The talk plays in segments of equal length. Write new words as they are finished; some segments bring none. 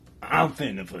I'm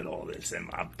finna put all this in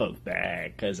my book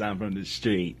bag because I'm from the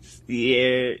streets.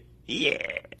 Yeah,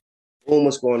 yeah. Boom,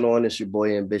 what's going on? It's your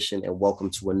boy Ambition, and welcome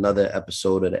to another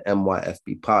episode of the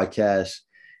MYFB podcast.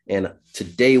 And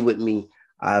today with me,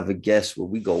 I have a guest where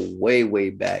we go way, way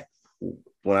back.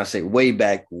 When I say way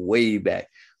back, way back,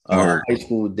 Word. high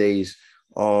school days.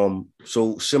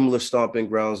 So similar stomping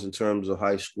grounds in terms of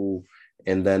high school,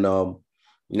 and then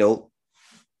you know,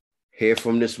 hear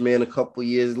from this man a couple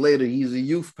years later. He's a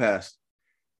youth pastor.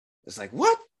 It's like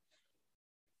what?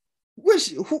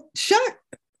 Who shot?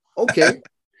 Okay.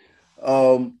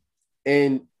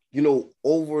 And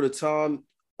over the time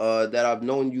that I've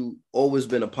known you, always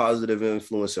been a positive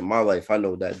influence in my life. I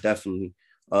know that definitely.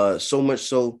 So much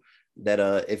so that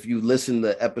if you listen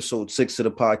to episode 6 of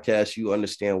the podcast, you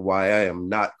understand why I am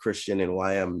not Christian and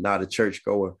why I'm not a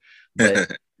churchgoer.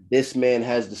 But this man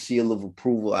has the seal of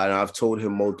approval, and I've told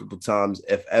him multiple times,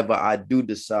 if ever I do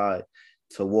decide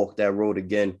to walk that road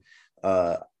again,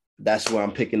 that's where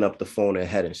I'm picking up the phone and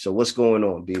heading. So what's going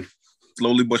on, Beef?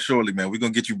 Slowly but surely, man. We're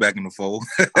going to get you back in the fold.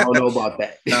 I don't know about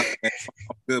that. Nah, man,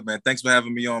 I'm good, man. Thanks for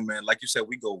having me on, man. Like you said,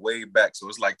 we go way back. So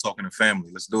it's like talking to family.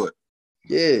 Let's do it.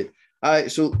 Yeah. All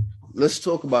right. So let's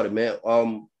talk about it, man.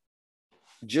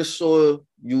 Just saw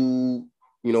you,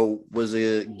 was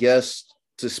a guest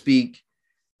to speak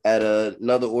at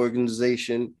another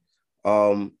organization.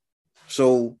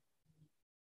 So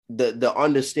the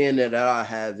understanding that I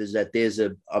have is that there's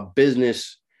a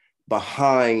business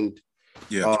behind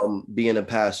being a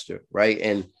pastor, right?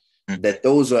 And that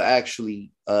those are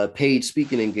actually paid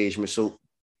speaking engagements. So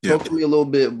talk to me a little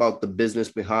bit about the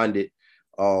business behind it,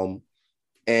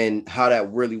 and how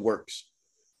that really works.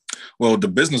 Well, the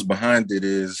business behind it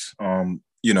is, and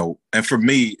for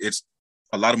me, it's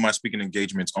a lot of my speaking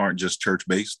engagements aren't just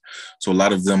church-based. So a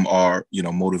lot of them are,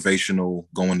 motivational,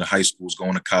 going to high schools,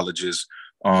 going to colleges,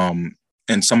 and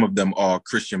some of them are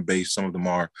Christian-based. Some of them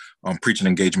are preaching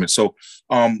engagements. So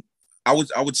I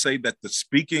would say that the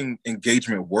speaking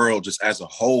engagement world, just as a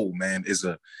whole, man, is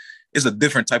a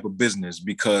different type of business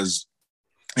because,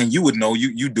 and you would know,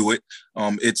 you do it.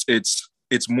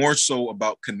 It's more so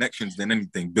about connections than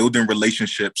anything, building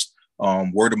relationships,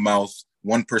 word of mouth.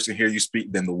 One person hear you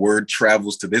speak, then the word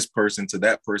travels to this person, to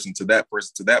that person, to that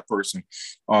person, to that person.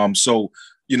 So,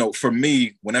 for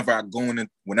me, whenever I go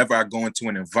into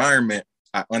an environment,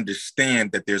 I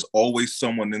understand that there's always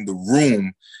someone in the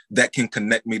room that can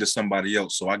connect me to somebody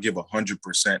else. So I give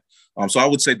 100%. So I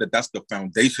would say that that's the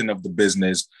foundation of the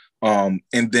business. And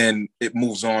then it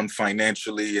moves on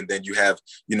financially. And then you have,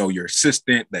 your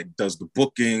assistant that does the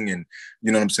booking and,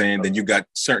 you know what I'm saying? Then you got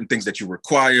certain things that you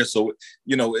require. So,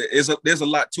 there's a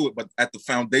lot to it, but at the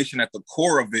foundation, at the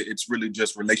core of it, it's really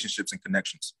just relationships and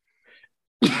connections.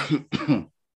 You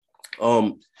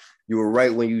were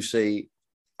right when you say,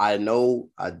 I know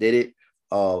I did it.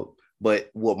 But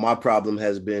what my problem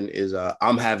has been is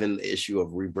I'm having the issue of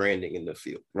rebranding in the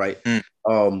field, right?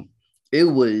 It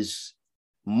was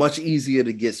much easier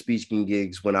to get speaking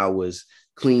gigs when I was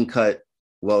clean cut,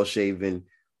 well shaven,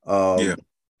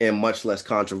 and much less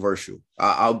controversial.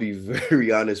 I'll be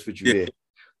very honest with you there.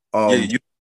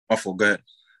 Awful. Go ahead.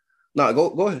 No,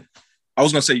 go ahead. I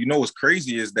was gonna say, what's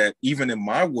crazy is that even in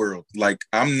my world, like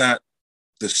I'm not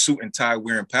the suit and tie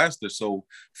wearing pastor. So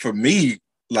for me,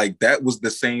 like that was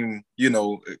the same,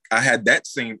 I had that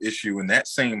same issue and that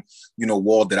same,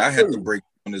 wall that I had to break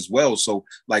on as well. So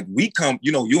like we come,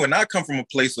 you and I come from a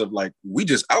place of like, we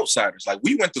just outsiders. Like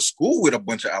we went to school with a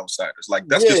bunch of outsiders. Like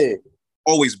that's just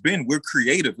always been, we're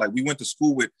creative. Like we went to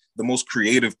school with the most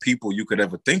creative people you could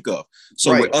ever think of.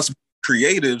 So with us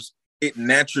creatives, it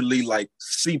naturally like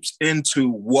seeps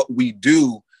into what we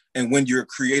do. And when you're a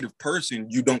creative person,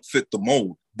 you don't fit the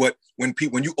mold. But when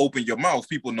you open your mouth,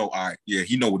 people know, all right, yeah,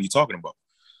 he know what he's talking about.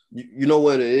 You know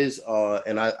what it is,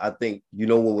 and I think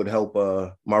what would help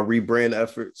my rebrand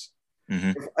efforts.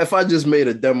 Mm-hmm. If I just made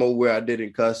a demo where I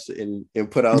didn't cuss and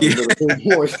put out a little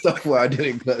more stuff where I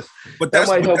didn't cuss, but that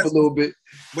might help a little bit.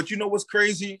 But you know what's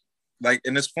crazy? Like,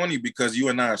 and it's funny because you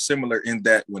and I are similar in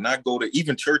that when I go to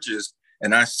even churches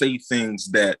and I say things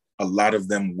that a lot of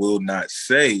them will not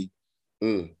say,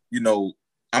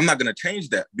 I'm not going to change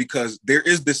that because there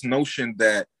is this notion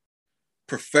that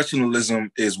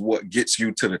professionalism is what gets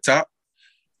you to the top.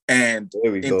 And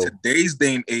in today's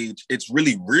day and age, it's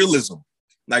really realism.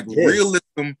 Like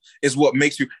realism is what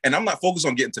makes you, and I'm not focused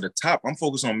on getting to the top. I'm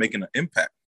focused on making an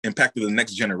impact to the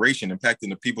next generation, impacting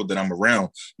the people that I'm around,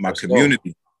 my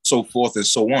community, so forth and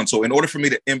so on. So in order for me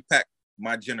to impact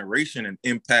my generation and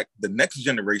impact the next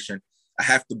generation, I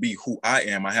have to be who I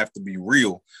am. I have to be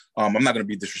real. I'm not going to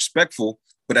be disrespectful,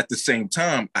 but at the same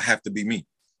time, I have to be me.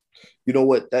 You know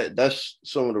what? That's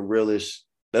some of the realest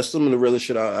That's some of the realest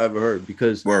shit I ever heard,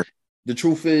 because Word. the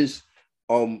truth is,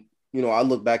 I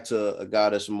look back to a guy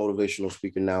that's a motivational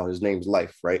speaker now. His name's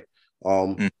Life, right?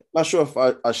 Not sure if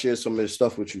I shared some of his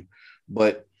stuff with you,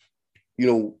 but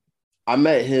I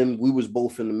met him. We was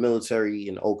both in the military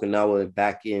in Okinawa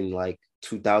back in like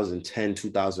 2010,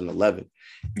 2011.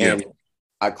 Yeah. And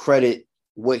I credit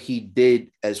what he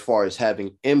did as far as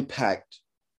having impact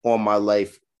on my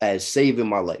life as saving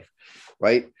my life,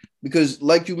 right? Because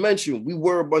like you mentioned, we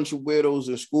were a bunch of weirdos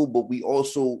in school, but we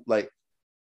also like,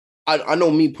 I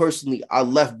know me personally, I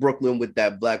left Brooklyn with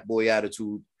that black boy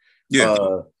attitude, Yeah.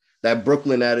 that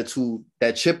Brooklyn attitude,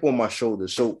 that chip on my shoulder.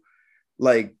 So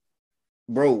like,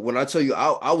 bro, when I tell you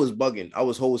I was bugging, I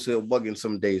was wholesale bugging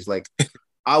some days. Like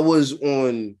I was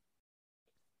on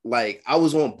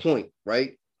point,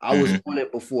 right? I was on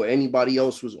it before anybody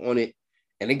else was on it,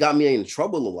 and it got me in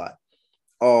trouble a lot.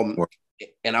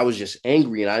 And I was just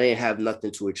angry, and I didn't have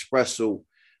nothing to express. So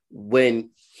when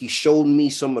he showed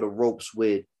me some of the ropes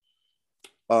with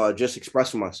just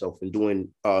expressing myself and doing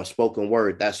spoken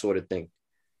word, that sort of thing,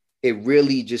 it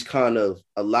really just kind of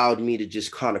allowed me to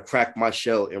just kind of crack my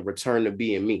shell and return to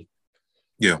being me.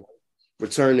 Yeah.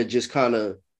 Return to just kind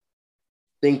of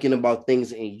thinking about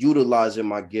things and utilizing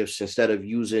my gifts instead of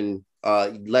using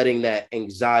letting that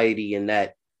anxiety and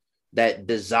that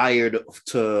desire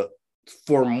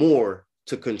for more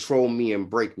to control me and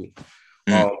break me.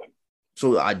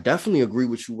 So I definitely agree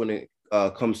with you when it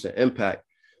comes to impact.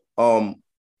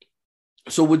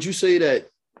 So would you say that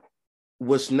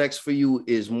what's next for you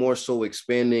is more so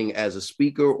expanding as a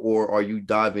speaker, or are you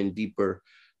diving deeper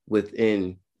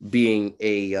within being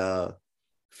a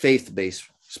faith-based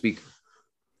speaker?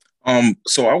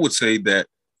 So I would say that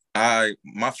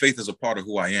my faith is a part of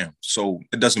who I am. So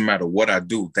it doesn't matter what I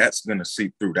do, that's gonna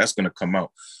seep through, that's gonna come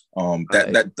out.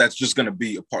 That's just gonna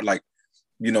be a part. Like,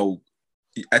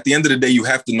 at the end of the day, you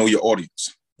have to know your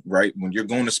audience, right? When you're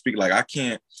going to speak, like I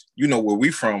can't, where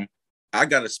we from, I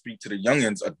gotta speak to the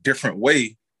youngins a different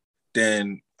way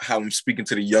than how I'm speaking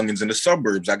to the youngins in the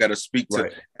suburbs. I gotta speak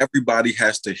to everybody.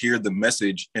 Has to hear the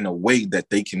message in a way that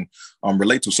they can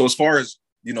relate to. So as far as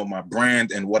my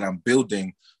brand and what I'm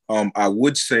building, I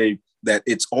would say that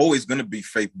it's always going to be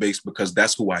faith-based because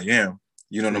that's who I am.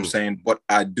 You know what I'm saying? But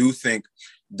I do think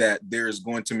that there is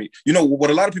going to be, what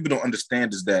a lot of people don't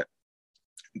understand is that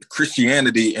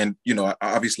Christianity, and,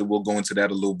 obviously we'll go into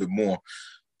that a little bit more.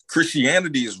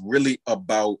 Christianity is really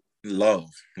about love.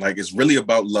 Like, it's really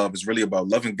about love. It's really about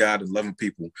loving God and loving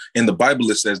people. In the Bible,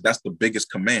 it says that's the biggest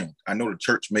command. I know the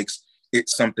church makes it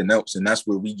something else, and that's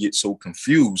where we get so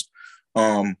confused.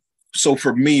 So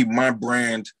for me, my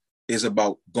brand is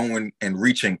about going and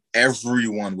reaching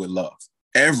everyone with love.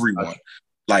 Everyone.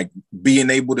 Like being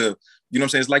able to, what I'm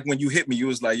saying? It's like when you hit me, you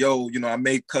was like, yo, I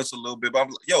may cuss a little bit, but I'm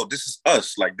like, yo, this is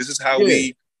us. Like, this is how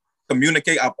we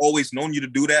communicate. I've always known you to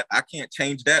do that. I can't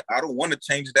change that. I don't want to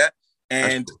change that.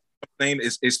 And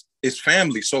it's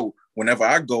family. So whenever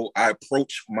I go, I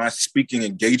approach my speaking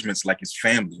engagements like it's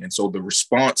family. And so the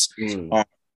response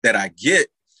that I get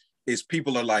is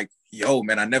people are like, yo,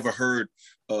 man, I never heard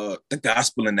the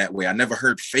gospel in that way. I never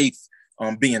heard faith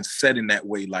being said in that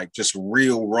way, like just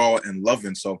real, raw, and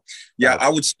loving. So, yeah, I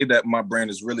would say that my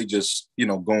brand is really just,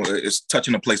 it's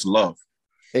touching a place of love.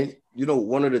 And,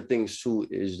 one of the things, too,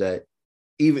 is that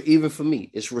even for me,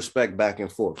 it's respect back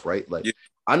and forth, right? Like,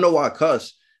 I know I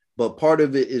cuss, but part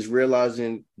of it is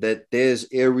realizing that there's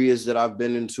areas that I've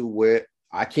been into where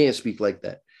I can't speak like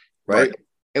that, right?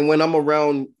 And when I'm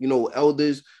around,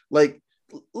 elders, like,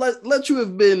 let you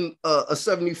have been a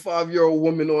 75-year-old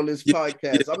woman on this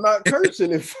podcast. I'm not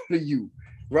cursing in front of you,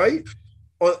 right?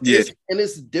 And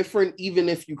it's different even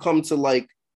if you come to like,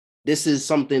 this is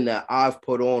something that I've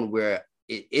put on where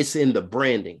it's in the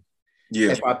branding.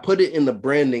 Yeah. If I put it in the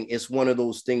branding, it's one of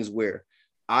those things where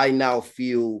I now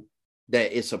feel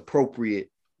that it's appropriate,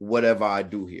 whatever I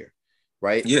do here,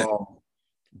 right? Yeah.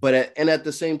 But at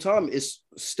the same time, it's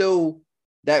still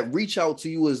that reach out to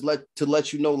you is to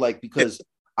let you know, like, because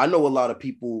I know a lot of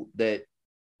people that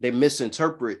they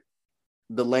misinterpret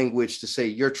the language to say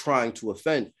you're trying to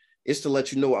offend. It's to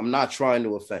let you know I'm not trying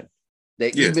to offend.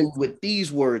 That even with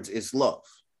these words, it's love,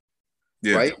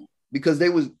 right? Because they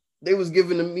was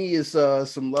giving to me is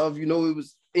some love. It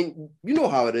was, and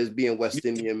how it is being West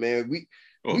Indian, man.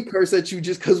 We curse at you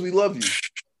just because we love you.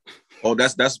 Oh,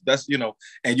 that's and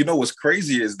what's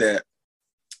crazy is that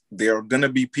there are gonna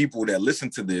be people that listen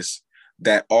to this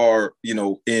that are,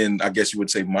 in, I guess you would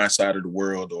say, my side of the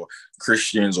world, or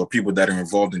Christians or people that are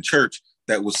involved in church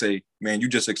that will say, man, you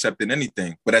just accepted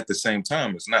anything. But at the same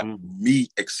time, it's not me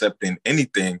accepting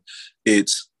anything.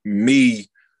 It's me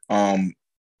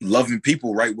loving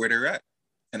people right where they're at.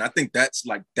 And I think that's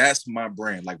my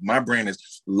brand. Like my brand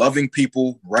is loving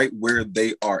people right where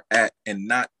they are at and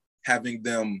not having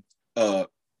them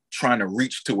trying to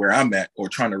reach to where I'm at or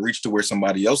trying to reach to where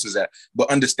somebody else is at,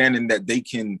 but understanding that they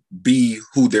can be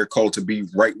who they're called to be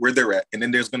right where they're at. And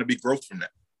then there's going to be growth from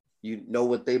that. You know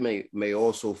what they may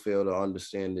also fail to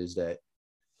understand is that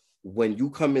when you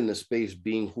come into space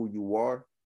being who you are,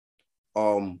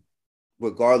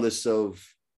 regardless of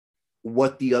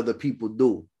what the other people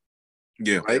do,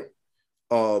 right?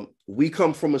 We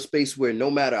come from a space where no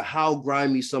matter how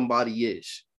grimy somebody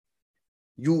is,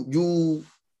 you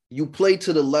play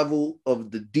to the level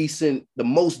of the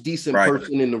most decent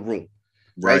person in the room,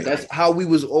 right? That's how we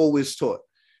was always taught.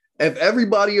 If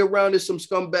everybody around is some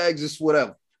scumbags, it's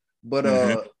whatever.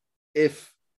 But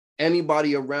if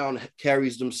anybody around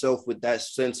carries themselves with that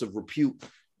sense of repute,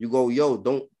 you go, yo,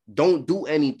 don't do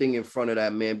anything in front of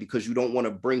that man because you don't want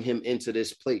to bring him into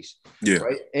this place. Yeah.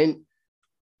 Right. And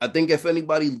I think if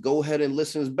anybody go ahead and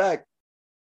listens back,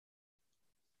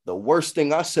 the worst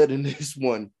thing I said in this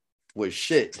one was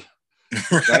shit.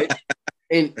 Right.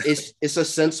 And it's a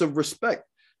sense of respect,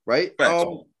 right?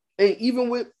 And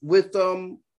even with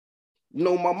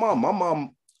my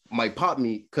mom might pop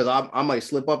me because I might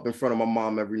slip up in front of my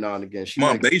mom every now and again. She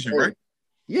Mom Bayesian, right?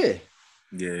 Yeah.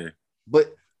 Yeah.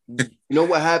 But you know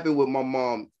what happened with my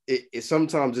mom? It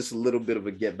sometimes it's a little bit of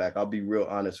a get back. I'll be real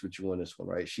honest with you on this one,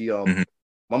 right? She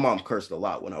my mom cursed a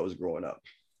lot when I was growing up.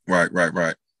 Right.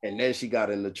 And then she got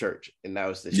in the church, and now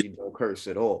it's that she don't curse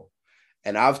at all.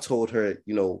 And I've told her,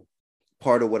 you know,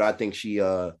 part of what I think she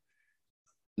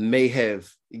may have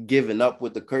given up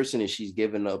with the cursing is she's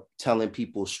given up telling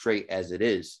people straight as it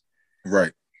is.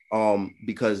 Right.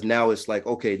 Because now it's like,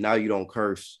 okay, now you don't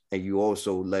curse and you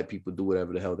also let people do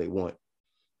whatever the hell they want.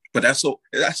 But that's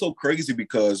so crazy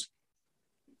because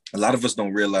a lot of us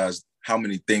don't realize how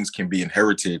many things can be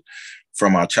inherited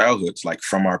from our childhoods, like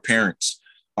from our parents.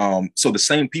 So the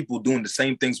same people doing the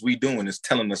same things we doing is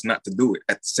telling us not to do it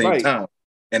at the same time.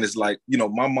 And it's like, you know,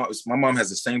 my mom has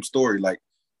the same story. Like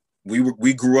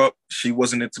we grew up, she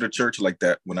wasn't into the church like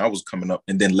that when I was coming up.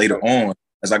 And then later on,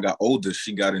 as I got older,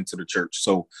 she got into the church.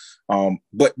 So,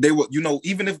 but they were, you know,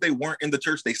 even if they weren't in the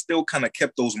church, they still kind of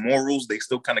kept those morals. They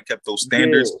still kind of kept those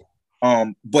standards.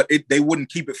 But they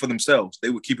wouldn't keep it for themselves. They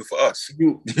would keep it for us.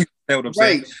 You know what I'm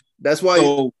saying? That's why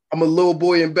I'm a little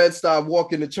boy in Bed-Stuy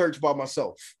walking to church by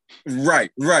myself.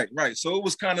 Right. So it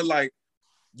was kind of like,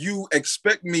 you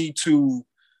expect me to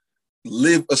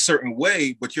live a certain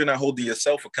way, but you're not holding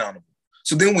yourself accountable.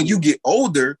 So then when you get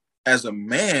older, as a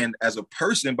man, as a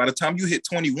person, by the time you hit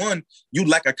 21, you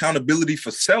lack accountability for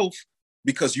self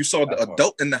because you saw the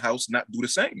adult in the house not do the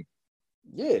same.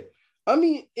 Yeah. I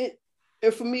mean, and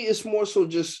for me, it's more so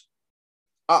just,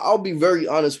 I'll be very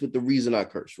honest with the reason I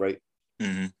curse, right?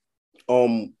 Mm-hmm.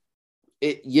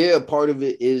 Part of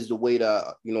it is the way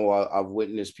that, you know, I've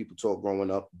witnessed people talk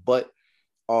growing up, but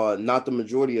not the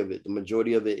majority of it. The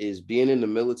majority of it is being in the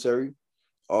military.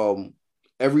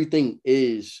 Everything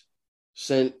is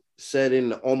said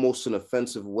in almost an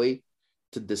offensive way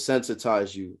to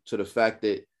desensitize you to the fact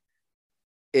that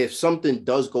if something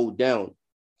does go down,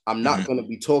 I'm not going to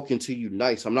be talking to you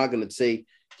nice. I'm not going to say,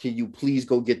 can you please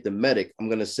go get the medic? I'm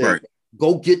going to say,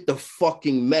 go get the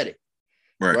fucking medic.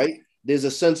 Right? There's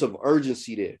a sense of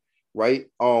urgency there, right?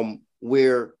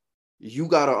 Where you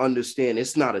got to understand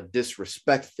it's not a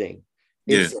disrespect thing.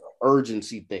 It's an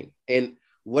urgency thing. And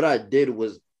what I did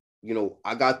was, you know,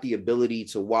 I got the ability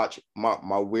to watch my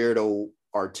weirdo,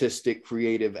 artistic,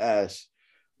 creative ass,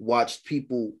 watch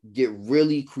people get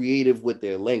really creative with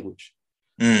their language,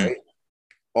 right?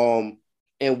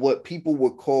 And what people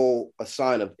would call a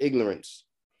sign of ignorance.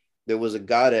 There was a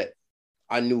guy that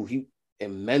I knew, he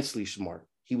immensely smart.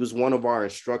 He was one of our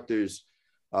instructors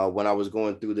when I was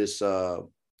going through this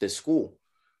school,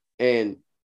 and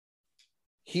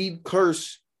he'd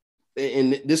curse.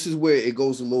 And this is where it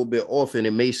goes a little bit off, and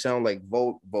it may sound like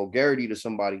vulgarity to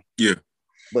somebody. Yeah.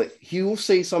 But he'll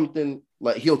say something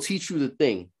like, he'll teach you the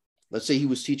thing. Let's say he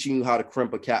was teaching you how to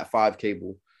crimp a Cat5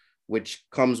 cable, which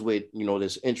comes with, you know,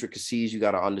 this intricacies. You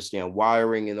got to understand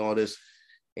wiring and all this.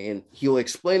 And he'll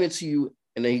explain it to you.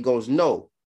 And then he goes, no,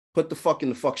 put the fuck in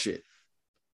the fuck shit.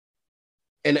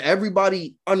 And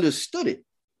everybody understood it.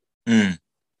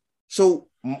 So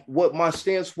what my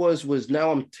stance was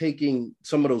now I'm taking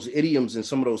some of those idioms and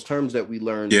some of those terms that we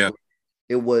learned. Yeah.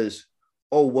 It was,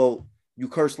 oh, well, you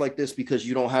curse like this because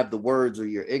you don't have the words or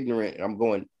you're ignorant. And I'm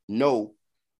going, no,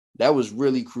 that was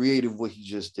really creative what he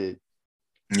just did.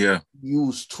 Yeah.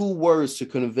 Use 2 words to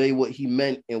convey what he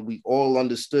meant, and we all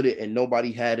understood it, and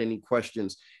nobody had any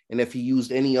questions. And if he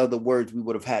used any other words, we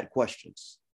would have had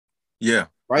questions. Yeah.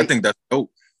 Right? I think that's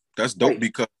dope. That's dope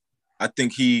because I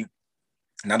think he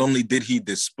not only did he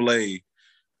display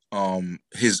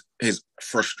his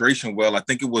frustration well, I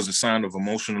think it was a sign of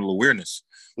emotional awareness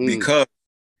because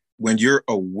when you're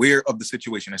aware of the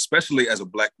situation, especially as a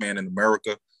Black man in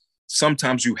America,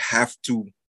 sometimes you have to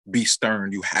be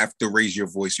stern. You have to raise your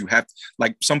voice. You have to,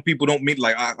 like, some people don't mean,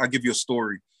 like, I'll give you a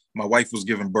story. My wife was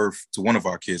giving birth to one of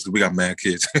our kids because we got mad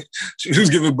kids. She was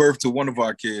giving birth to one of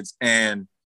our kids, and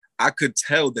I could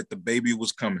tell that the baby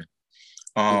was coming.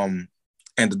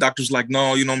 And the doctor's like,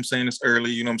 no, you know what I'm saying? It's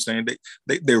early. You know what I'm saying?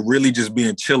 They're really just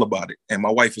being chill about it. And my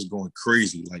wife is going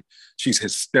crazy. Like, she's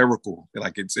hysterical.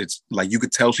 Like, it's like you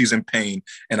could tell she's in pain.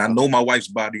 And I know my wife's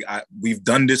body. We've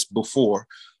done this before.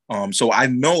 So I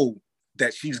know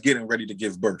that she's getting ready to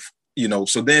give birth. You know,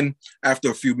 so then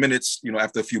after a few minutes, you know,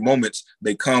 after a few moments,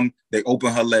 they come, they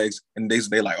open her legs, and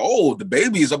they like, oh, the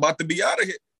baby is about to be out of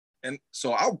here. And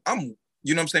so I'm,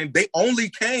 you know what I'm saying? They only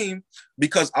came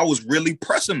because I was really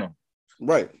pressing them.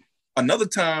 Right. Another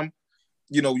time,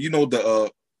 you know,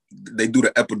 they do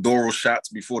the epidural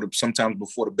shots sometimes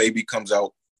before the baby comes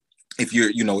out. If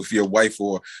your wife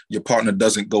or your partner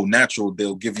doesn't go natural,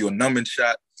 they'll give you a numbing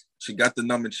shot. She got the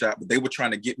numbing shot, but they were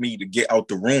trying to get me to get out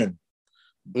the room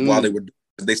while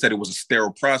they said it was a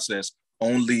sterile process.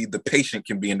 Only the patient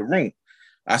can be in the room.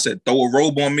 I said, throw a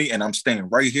robe on me and I'm staying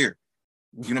right here.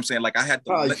 You know what I'm saying? Like, I had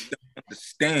to let them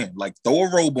understand, like, throw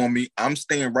a robe on me. I'm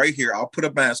staying right here. I'll put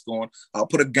a mask on. I'll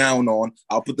put a gown on.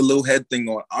 I'll put the little head thing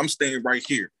on. I'm staying right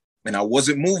here. And I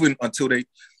wasn't moving until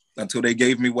they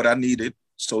gave me what I needed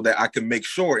so that I could make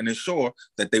sure and ensure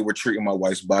that they were treating my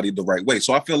wife's body the right way.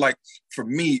 So I feel like for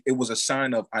me, it was a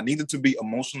sign of I needed to be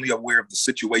emotionally aware of the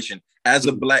situation as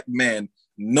a Black man,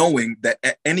 knowing that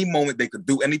at any moment they could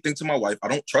do anything to my wife. I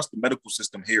don't trust the medical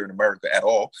system here in America at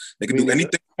all. They could do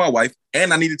anything to my wife,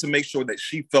 and I needed to make sure that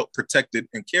she felt protected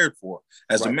and cared for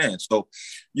as a man. So,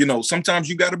 you know, sometimes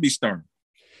you got to be stern.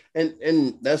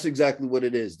 And that's exactly what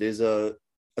it is. There's a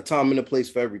time and a place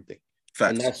for everything.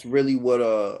 Facts. And that's really what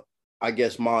I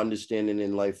guess my understanding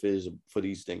in life is for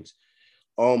these things.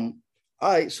 All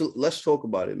right, so let's talk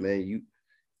about it, man. You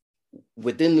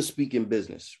within the speaking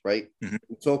business, right? Mm-hmm.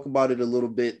 We talk about it a little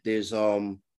bit. There's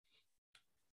you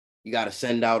got to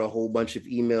send out a whole bunch of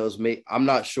emails. I'm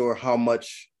not sure how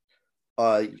much.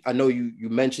 I know you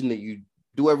mentioned that you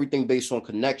do everything based on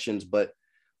connections, but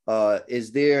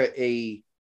is there a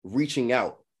reaching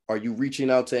out? Are you reaching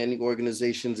out to any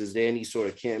organizations? Is there any sort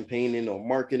of campaigning or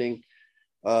marketing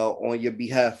on your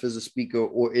behalf as a speaker,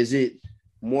 or is it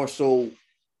more so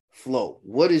flow?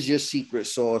 What is your secret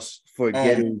sauce for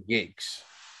getting gigs?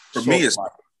 For me, it's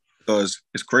because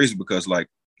it's crazy because, like,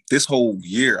 this whole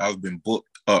year I've been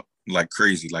booked up like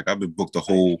crazy. Like, I've been booked the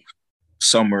whole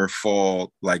summer,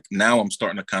 fall. Like, now I'm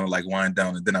starting to kind of like wind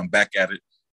down, and then I'm back at it.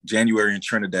 January in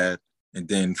Trinidad, and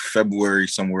then February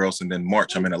somewhere else, and then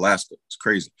March I'm in Alaska. It's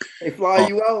crazy. They fly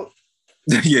you out.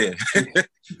 Yeah.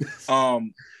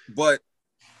 But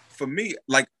for me,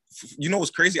 like, you know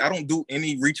what's crazy? I don't do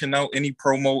any reaching out, any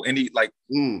promo, any like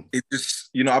it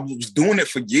just, you know, I was doing it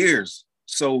for years.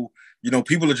 So, you know,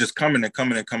 people are just coming and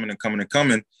coming and coming and coming and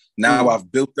coming. Now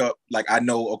I've built up, like, I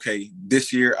know, okay,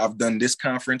 this year I've done this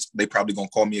conference. They probably gonna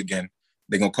call me again.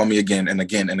 They're gonna call me again and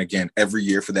again and again every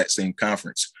year for that same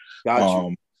conference.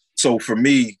 Gotcha. So for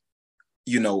me,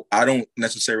 you know, I don't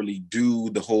necessarily do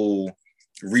the whole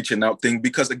reaching out thing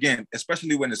because, again,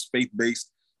 especially when it's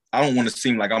faith-based, I don't want to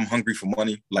seem like I'm hungry for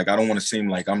money. Like, I don't want to seem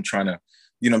like I'm trying to,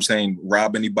 you know what I'm saying,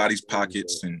 rob anybody's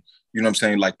pockets. And, you know what I'm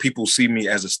saying, like, people see me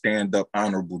as a stand-up,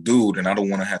 honorable dude, and I don't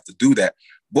want to have to do that.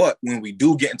 But when we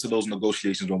do get into those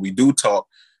negotiations, when we do talk,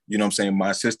 you know what I'm saying,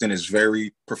 my assistant is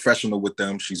very professional with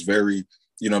them. She's very,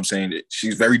 you know what I'm saying,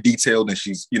 she's very detailed, and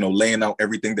she's, you know, laying out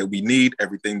everything that we need,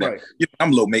 everything that, you know,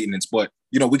 I'm low maintenance, but,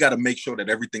 you know, we got to make sure that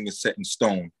everything is set in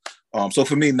stone. So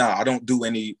for me, I don't do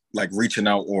any like reaching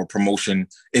out or promotion.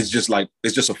 It's just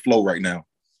a flow right now.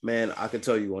 Man, I can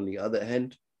tell you on the other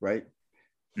hand, right?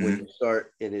 When you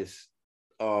start and it's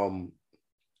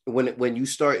when you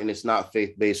start and it's not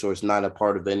faith-based or it's not a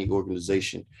part of any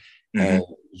organization, and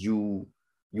you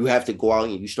have to go out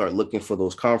and you start looking for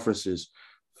those conferences.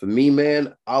 For me,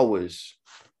 man, I was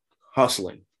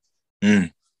hustling,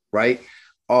 right?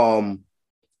 And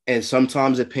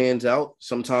sometimes it pans out,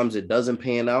 sometimes it doesn't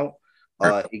pan out.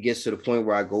 It gets to the point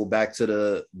where I go back to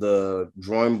the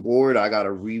drawing board. I got to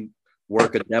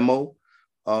rework a demo.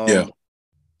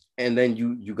 And then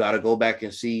you got to go back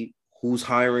and see who's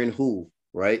hiring who,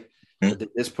 right? Did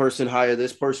this person hire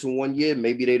this person one year?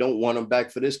 Maybe they don't want them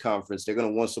back for this conference. They're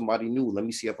going to want somebody new. Let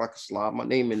me see if I can slide my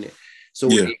name in there. So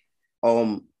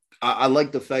I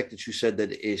like the fact that you said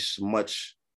that it's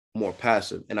much more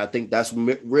passive. And I think that's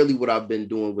really what I've been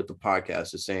doing with the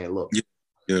podcast, is saying, look,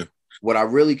 yeah. What I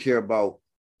really care about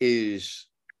is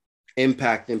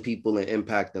impacting people and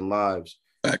impacting lives.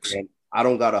 Facts. And I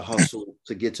don't got to hustle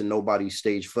to get to nobody's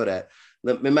stage for that.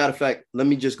 Matter of fact, let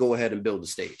me just go ahead and build the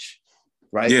stage.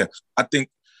 Right. Yeah. I think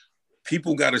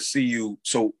people got to see you.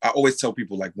 So I always tell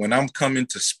people, like, when I'm coming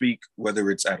to speak,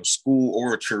 whether it's at a school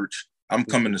or a church, I'm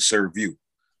coming to serve you.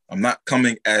 I'm not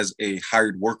coming as a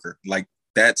hired worker. Like,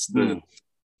 that's the,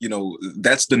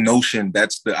 that's the notion.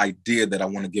 That's the idea that I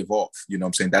want to give off. You know what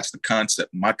I'm saying? That's the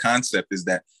concept. My concept is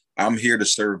that I'm here to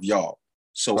serve y'all.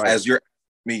 So as you're asking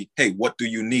me, hey, what do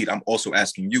you need? I'm also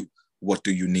asking you, what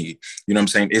do you need? You know what I'm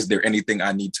saying? Is there anything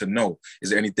I need to know? Is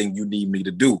there anything you need me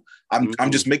to do?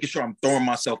 I'm just making sure I'm throwing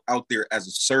myself out there as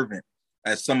a servant,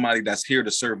 as somebody that's here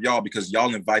to serve y'all, because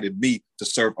y'all invited me to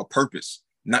serve a purpose,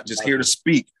 not just here to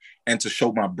speak and to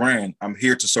show my brand. I'm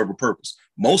here to serve a purpose.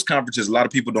 Most conferences, a lot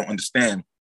of people don't understand.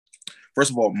 First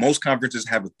of all, most conferences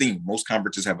have a theme. Most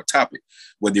conferences have a topic,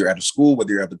 whether you're at a school,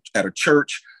 whether you're at a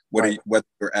church, whether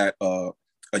you're at a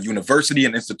university,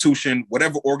 an institution,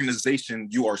 whatever organization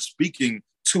you are speaking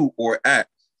to or at,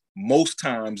 most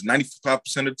times, 95%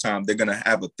 of the time, they're going to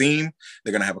have a theme,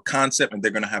 they're going to have a concept, and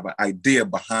they're going to have an idea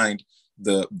behind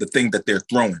the thing that they're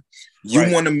throwing.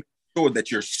 You want to make sure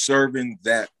that you're serving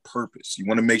that purpose. You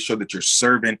want to make sure that you're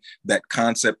serving that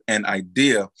concept and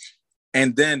idea.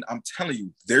 And then I'm telling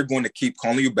you, they're going to keep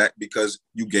calling you back because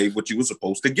you gave what you were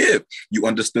supposed to give. You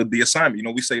understood the assignment. You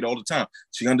know, we say it all the time.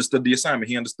 She understood the assignment.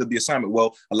 He understood the assignment.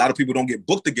 Well, a lot of people don't get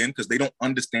booked again because they don't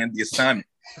understand the assignment.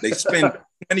 They spend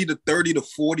 20 to 30 to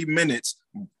 40 minutes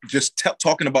just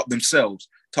talking about themselves,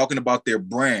 talking about their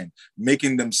brand,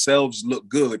 making themselves look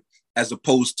good, as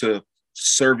opposed to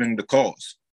serving the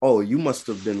cause. Oh, you must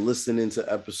have been listening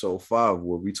to episode 5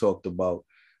 where we talked about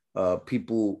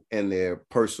people and their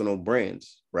personal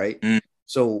brands, right?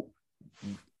 So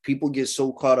people get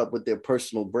so caught up with their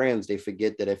personal brands, they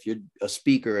forget that if you're a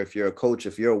speaker, if you're a coach,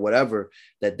 if you're whatever,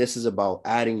 that this is about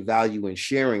adding value and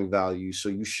sharing value. So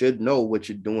you should know what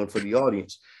you're doing for the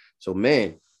audience. So,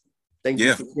 man, thank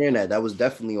you for sharing that. That was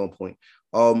definitely on point.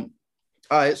 All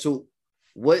right. So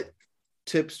what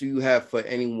tips do you have for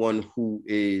anyone who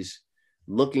is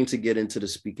looking to get into the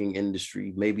speaking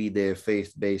industry? Maybe they're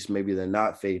faith-based, maybe they're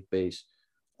not faith-based.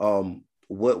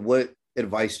 What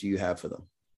advice do you have for them?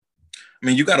 I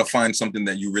mean, you got to find something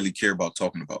that you really care about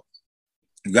talking about.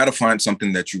 You got to find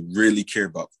something that you really care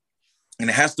about. And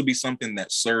it has to be something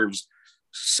that serves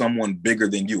someone bigger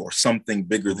than you or something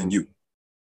bigger than you.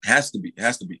 It has to be. It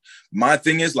has to be. My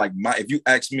thing is, like, if you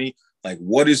ask me, like,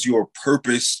 what is your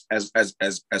purpose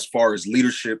as far as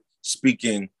leadership,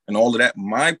 speaking, and all of that?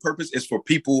 My purpose is for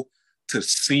people to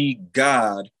see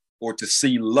God or to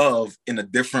see love in a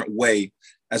different way,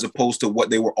 as opposed to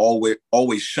what they were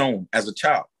always shown as a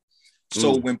child.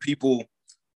 So when people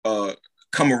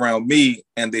come around me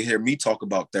and they hear me talk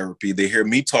about therapy, they hear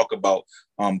me talk about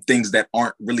things that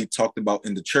aren't really talked about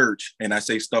in the church, and I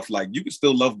say stuff like, you can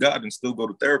still love God and still go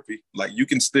to therapy. Like, you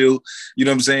can still, you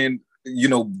know what I'm saying,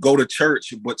 go to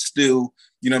church, but still,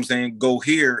 you know what I'm saying, go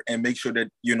here and make sure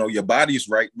that, your body's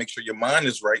right, make sure your mind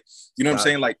is right. You know what I'm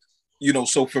saying? Like,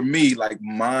 so for me, like,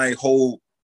 my whole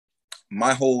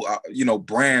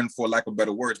brand, for lack of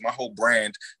better words, my whole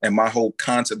brand and my whole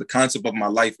concept, the concept of my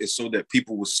life, is so that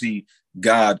people will see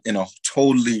God in a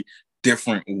totally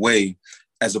different way,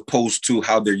 as opposed to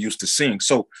how they're used to seeing.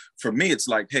 So for me, it's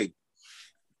like, hey,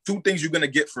 2 things you're going to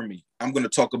get from me. I'm going to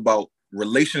talk about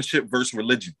relationship versus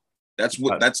religion. That's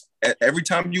every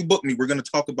time you book me, we're going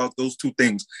to talk about those 2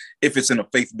 things. If it's in a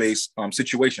faith-based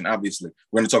situation, obviously,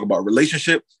 we're going to talk about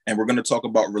relationship and we're going to talk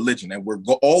about religion. And we're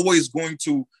always going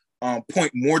to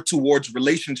point more towards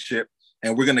relationship,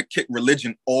 and we're going to kick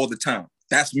religion all the time.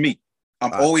 That's me.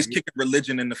 I'm always kicking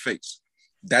religion in the face.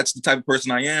 That's the type of person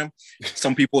I am.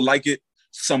 Some people like it,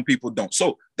 some people don't.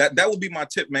 So that would be my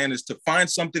tip, man, is to find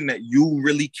something that you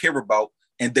really care about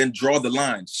and then draw the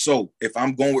line. So if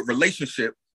I'm going with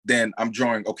relationship, then I'm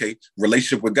drawing, okay,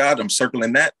 relationship with God, I'm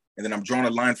circling that. And then I'm drawing a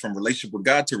line from relationship with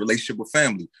God to relationship with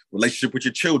family, relationship with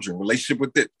your children, relationship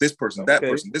with this person, that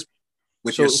person, this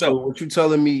with yourself. So what you're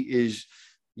telling me is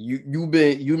you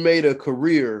made a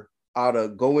career out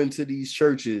of going to these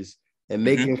churches and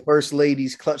making first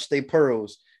ladies clutch their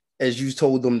pearls as you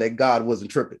told them that God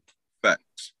wasn't tripping.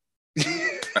 Facts.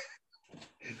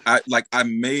 I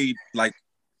made, like,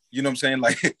 you know what I'm saying?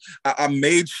 Like, I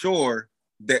made sure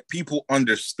that people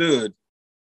understood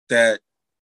that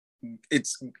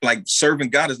it's like serving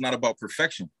God is not about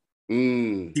perfection.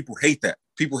 People hate that.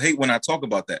 People hate when I talk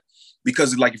about that,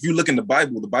 because, like, if you look in the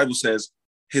Bible says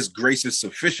his grace is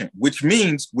sufficient, which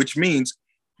means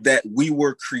that we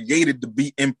were created to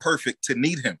be imperfect to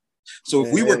need him. So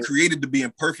if we were created to be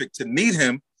imperfect to need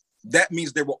him, that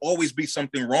means there will always be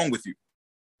something wrong with you.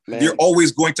 Man. You're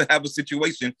always going to have a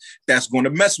situation that's going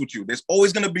to mess with you. There's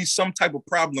always going to be some type of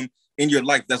problem in your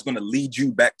life that's going to lead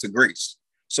you back to grace.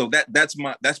 So that's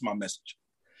my message.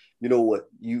 You know what?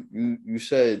 You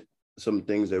said some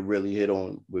things that really hit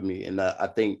on with me. And I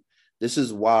think this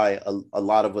is why a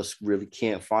lot of us really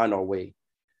can't find our way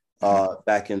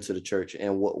back into the church.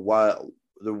 And why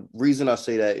the reason I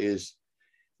say that is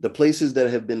the places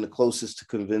that have been the closest to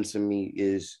convincing me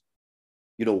is,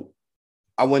 you know,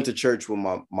 I went to church with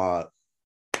my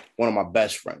one of my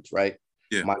best friends, right?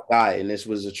 Yeah. My guy, and this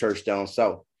was a church down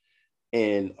south.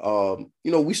 And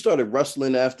you know, we started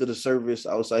wrestling after the service.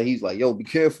 I was like, he's like, yo, be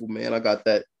careful, man. I got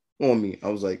that on me. I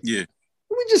was like, yeah,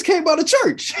 we just came out of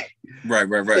church. Right.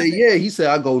 Said, yeah, he said,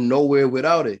 I go nowhere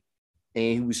without it.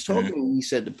 And he was talking to me. He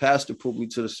said, the pastor put me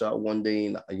to the side one day,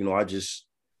 and you know, he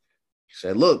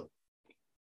said, look,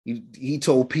 he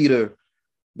told Peter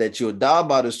that you'll die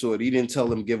by the sword. He didn't tell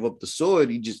him give up the sword.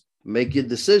 He just make your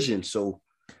decision. So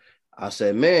I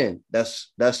said, man,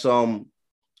 that's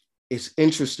it's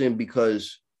interesting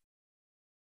because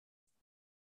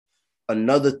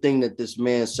another thing that this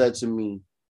man said to me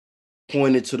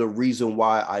pointed to the reason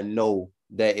why I know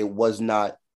that it was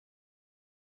not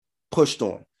pushed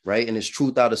on, right? And it's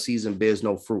truth out of season bears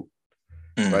no fruit,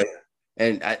 right?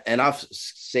 And I've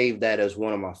saved that as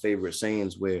one of my favorite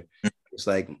sayings where it's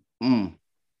like,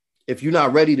 if you're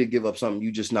not ready to give up something,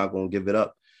 you're just not going to give it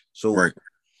up. So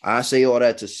I say all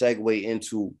that to segue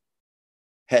into,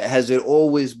 has it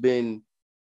always been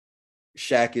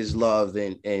Shaq is love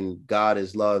and God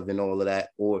is love and all of that?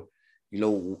 Or, you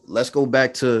know, let's go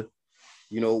back to,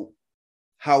 you know,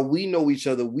 how we know each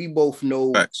other. We both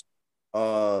know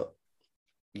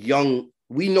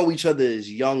we know each other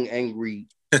as young, angry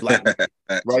black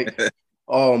men, right?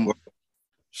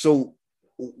 So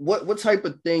what type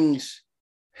of things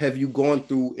have you gone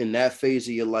through in that phase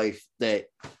of your life that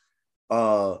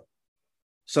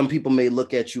some people may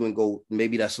look at you and go,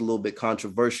 maybe that's a little bit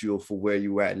controversial for where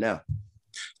you're at now?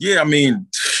 Yeah, I mean,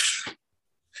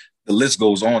 the list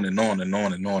goes on and on and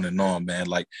on and on and on, man.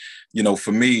 Like, you know,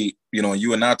 for me, you know,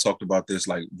 you and I talked about this,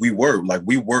 like we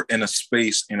were in a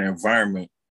space, in an environment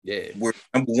where,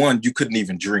 number one, you couldn't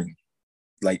even dream.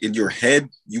 Like in your head,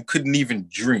 you couldn't even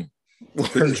dream. You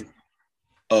couldn't dream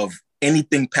of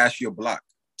anything past your block.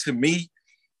 To me,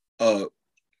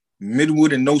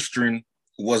 Midwood and Nostrand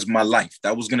was my life.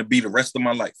 That was going to be the rest of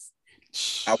my life.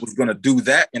 I was going to do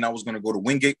that, and I was going to go to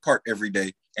Wingate Park every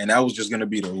day, and that was just going to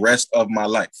be the rest of my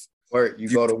life. Or you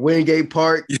go to Wingate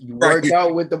Park, you work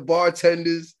out with the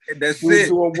bartenders, that's it.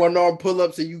 Doing one-arm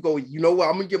pull-ups, and you go, you know what,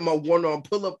 I'm going to get my one-arm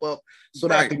pull-up up so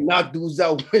that I can knock dudes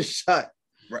out one shot.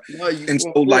 Right. And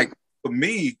so, like, for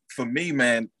me,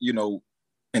 man, you know,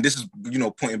 and this is, you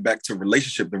know, pointing back to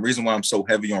relationship. The reason why I'm so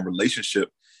heavy on relationship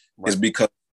is because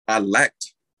I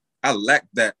lacked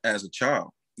that as a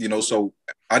child, you know. So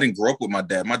I didn't grow up with my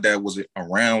dad. My dad wasn't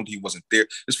around. He wasn't there.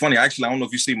 It's funny. Actually, I don't know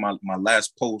if you see my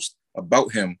last post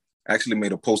about him. I actually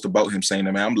made a post about him saying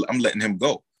that, man, I'm letting him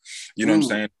go. You know what I'm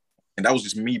saying? And that was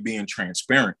just me being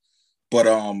transparent. But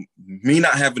me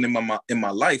not having in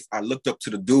my life, I looked up to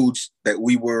the dudes that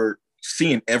we were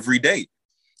seeing every day.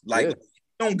 Like,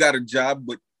 he don't got a job,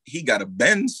 but he got a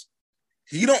Benz.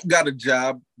 He don't got a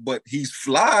job, but he's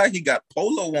fly. He got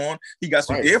polo on. He got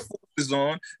some Air Forces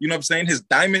on. You know what I'm saying? His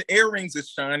diamond earrings is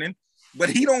shining, but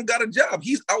he don't got a job.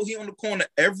 He's out here on the corner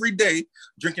every day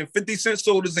drinking 50-cent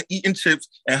sodas and eating chips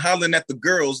and hollering at the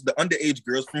girls, the underage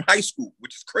girls from high school,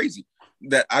 which is crazy.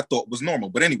 That I thought was normal.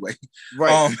 But anyway.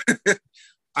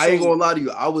 I ain't gonna lie to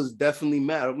you. I was definitely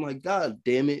mad. I'm like, God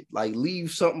damn it. Like,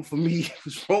 leave something for me.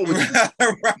 What's wrong with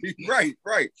you?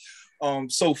 Right.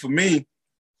 So for me,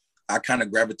 I kind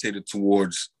of gravitated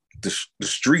towards the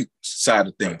street side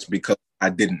of things because I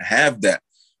didn't have that,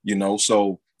 you know.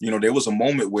 So, you know, there was a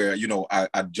moment where, you know,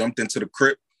 I jumped into the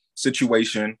Crip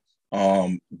situation,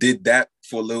 did that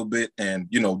for a little bit and,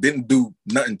 you know, didn't do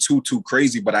nothing too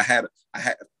crazy, but I had,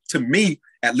 to me,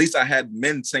 at least I had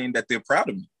men saying that they're proud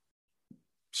of me.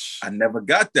 I never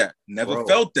got that,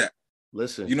 felt that.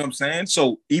 Listen, you know what I'm saying?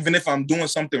 So even if I'm doing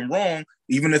something wrong,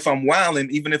 even if I'm wilding,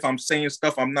 even if I'm saying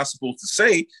stuff I'm not supposed to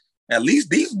say, at least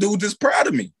these dudes is proud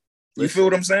of me. You feel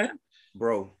what I'm saying?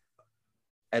 Bro,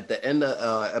 at the end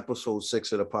of episode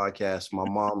 6 of the podcast, my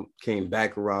mom came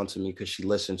back around to me because she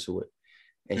listened to it.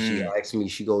 And she asked me,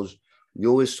 she goes, you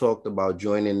always talked about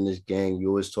joining this gang. You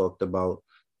always talked about,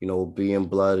 you know, being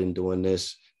blood and doing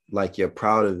this, like you're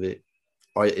proud of it.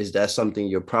 Or is that something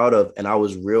you're proud of? And I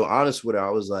was real honest with her.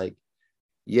 I was like,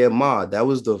 yeah, Ma, that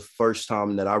was the first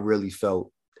time that I really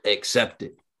felt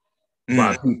accepted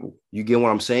by people. You get what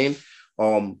I'm saying?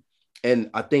 And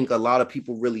I think a lot of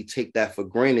people really take that for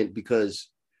granted because,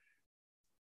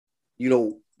 you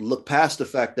know, look past the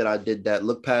fact that I did that,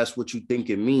 look past what you think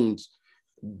it means.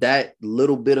 That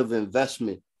little bit of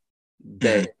investment,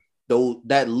 that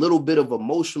little bit of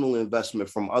emotional investment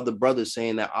from other brothers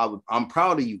saying that I'm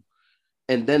proud of you.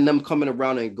 And then them coming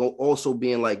around and also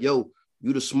being like, yo,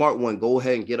 you the smart one. Go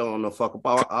ahead and get on the fuck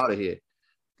out of here.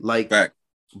 Like,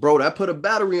 bro, that put a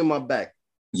battery in my back.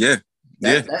 Yeah.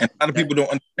 And a lot of people don't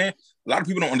understand. A lot of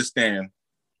people don't understand.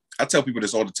 I tell people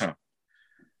this all the time.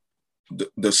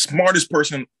 The smartest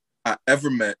person I ever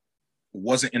met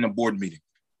wasn't in a board meeting.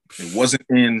 It wasn't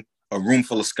in a room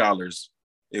full of scholars.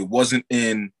 It wasn't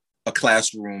in a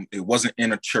classroom. It wasn't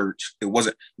in a church. It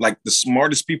wasn't like the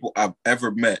smartest people I've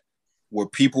ever met were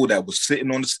people that was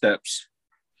sitting on the steps,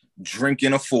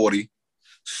 drinking a 40,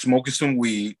 smoking some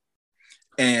weed,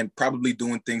 and probably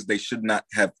doing things they should not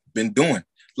have been doing.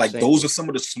 Like those are some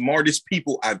of the smartest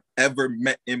people I've ever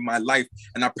met in my life.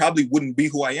 And I probably wouldn't be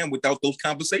who I am without those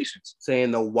conversations.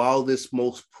 Saying the wildest,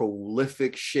 most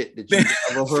prolific shit that you've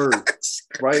ever heard.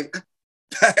 Right?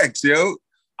 Facts, yo.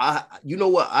 You know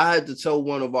what? I had to tell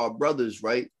one of our brothers,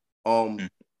 right?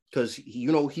 Because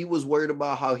he was worried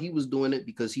about how he was doing it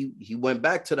because he went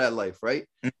back to that life, right?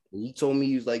 And he told me,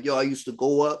 he was like, yo, I used to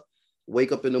go up,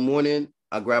 wake up in the morning,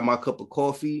 I grab my cup of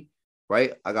coffee,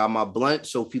 right? I got my blunt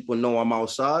so people know I'm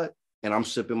outside and I'm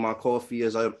sipping my coffee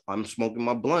as I'm smoking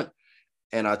my blunt.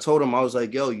 And I told him, I was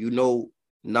like, yo,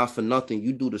 not for nothing,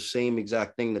 you do the same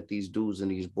exact thing that these dudes in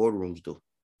these boardrooms do.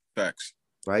 Facts.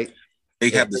 Right?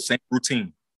 They have the same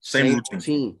routine. Same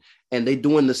routine. And they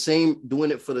doing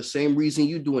it for the same reason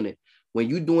you doing it. When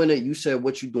you doing it, you said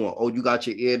what you doing. Oh, you got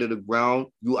your ear to the ground.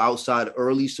 You outside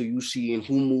early, so you seeing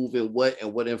who moving what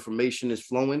and what information is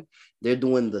flowing. They're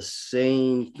doing the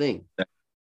same thing,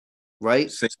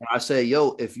 right? And I say,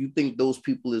 yo, if you think those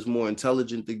people is more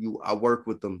intelligent than you, I work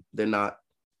with them. They're not.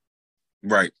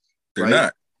 Right. They're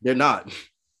not. They're not.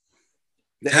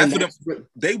 Half of them,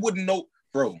 they wouldn't know,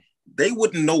 bro. They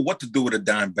wouldn't know what to do with a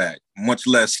dime bag, much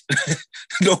less,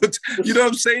 you know what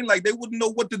I'm saying? Like, they wouldn't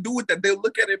know what to do with that. They'll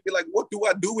look at it and be like, what do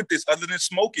I do with this other than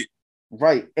smoke it?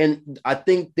 Right. And I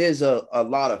think there's a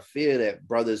lot of fear that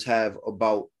brothers have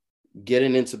about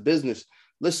getting into business.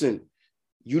 Listen,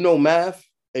 you know math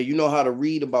and you know how to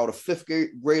read about a fifth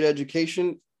grade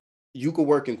education, you could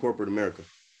work in corporate America.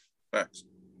 Facts.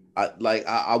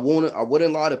 I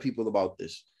wouldn't lie to people about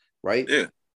this, right? Yeah.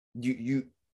 You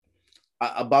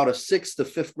about a 6th to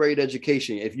 5th grade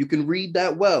education. If you can read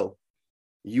that well,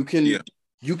 you can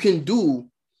do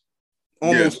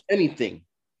almost anything.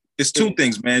 It's two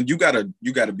things, man. You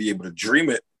gotta be able to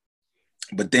dream it,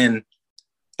 but then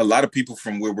a lot of people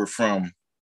from where we're from,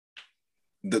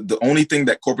 the only thing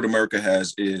that corporate America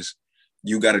has is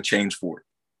you got to change for it.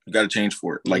 You got to change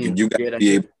for it. Like you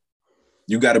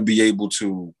got to be able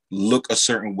to look a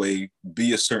certain way,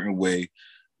 be a certain way,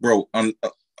 bro. I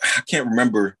can't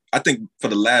remember. I think for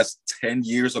the last 10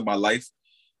 years of my life,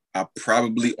 I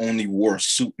probably only wore a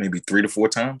suit maybe 3 to 4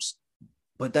 times.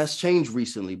 But that's changed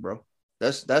recently, bro.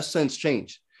 That's since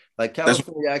changed. Like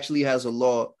California actually has a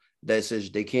law that says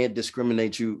they can't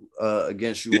discriminate you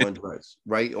against you on drugs,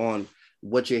 right? On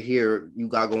what your hair you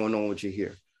got going on with your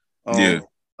hair.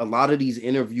 A lot of these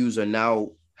interviews are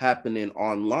now happening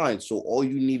online, so all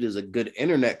you need is a good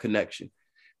internet connection,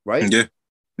 right?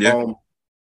 Yeah.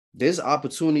 There's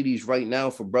opportunities right now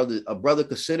for a brother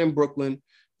could sit in Brooklyn,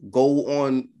 go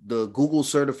on the Google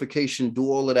certification, do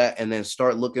all of that, and then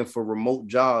start looking for remote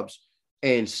jobs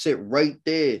and sit right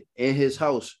there in his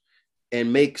house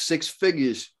and make 6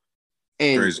 figures.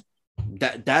 And crazy.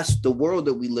 That's the world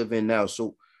that we live in now.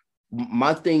 So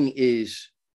my thing is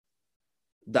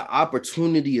the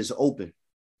opportunity is open,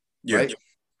 right?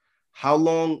 How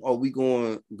long are we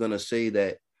gonna say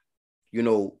that, you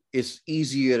know, it's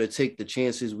easier to take the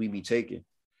chances we be taking?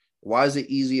 Why is it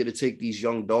easier to take these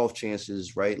young Dolph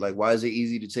chances, right? Like, why is it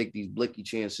easy to take these Blicky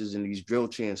chances and these drill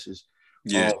chances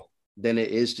than it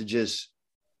is to just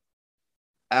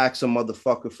ask a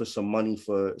motherfucker for some money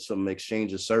for some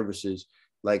exchange of services?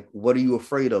 Like, what are you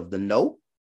afraid of? The no?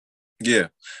 Yeah.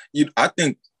 I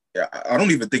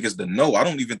don't even think it's the no. I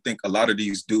don't even think a lot of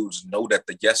these dudes know that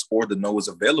the yes or the no is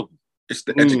available. It's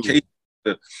the education.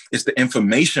 It's the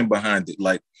information behind it.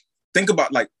 Like, think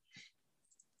about, like,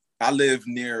 I live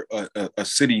near a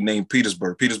city named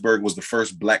Petersburg. Petersburg was the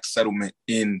first Black settlement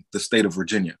in the state of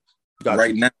Virginia. Gotcha.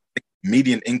 Right now,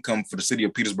 median income for the city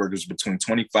of Petersburg is between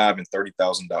 $25,000 and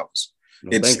 $30,000.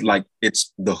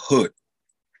 It's the hood.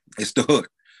 It's the hood.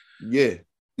 Yeah.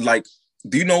 Like,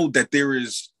 do you know that there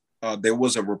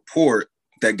was a report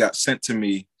that got sent to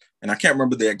me and I can't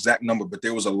remember the exact number, but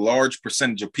there was a large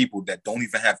percentage of people that don't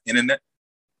even have internet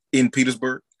in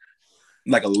Petersburg.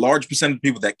 Like a large percentage of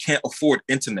people that can't afford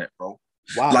internet, bro.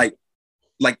 Wow.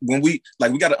 Like when we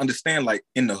got to understand, like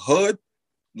in the hood,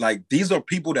 like these are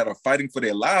people that are fighting for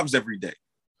their lives every day.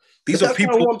 These are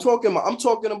people. What I'm talking about. I'm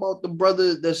talking about the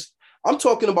brother I'm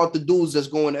talking about the dudes that's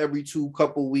going every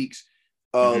couple weeks,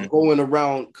 going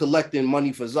around collecting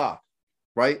money for Zah,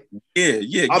 right?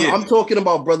 Yeah. I'm talking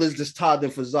about brothers that's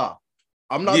tithing for Zah.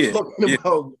 I'm not talking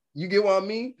about, you get what I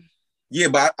mean? Yeah,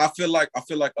 but I feel like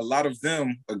a lot of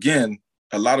them,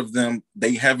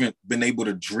 they haven't been able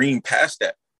to dream past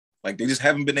that. Like they just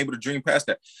haven't been able to dream past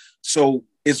that. So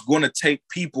it's going to take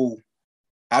people.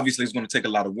 Obviously, it's going to take a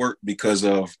lot of work because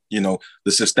of, the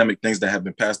systemic things that have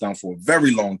been passed down for a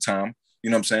very long time. You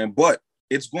know what I'm saying? But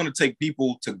it's going to take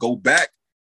people to go back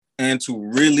and to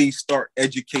really start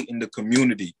educating the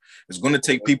community. It's going to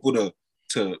take people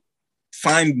to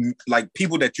find like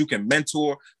people that you can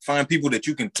mentor, find people that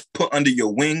you can put under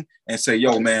your wing and say,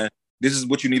 yo, man, this is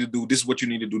what you need to do. This is what you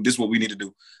need to do. This is what we need to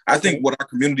do. I think what our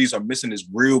communities are missing is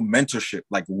real mentorship,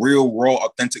 like real, raw,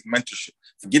 authentic mentorship.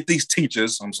 Forget these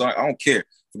teachers. I'm sorry. I don't care.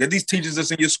 Forget these teachers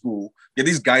that's in your school. Get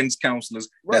these guidance counselors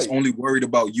that's only worried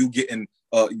about you getting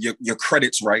your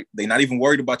credits right. They're not even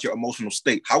worried about your emotional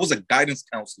state. How is a guidance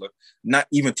counselor not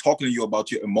even talking to you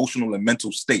about your emotional and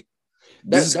mental state?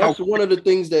 That's one of the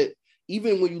things that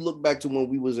even when you look back to when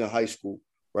we was in high school,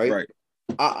 right? Right.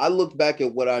 I look back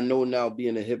at what I know now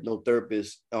being a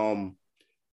hypnotherapist,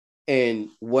 and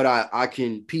what I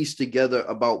can piece together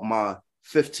about my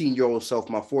 15-year-old self,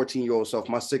 my 14-year-old self,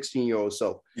 my 16-year-old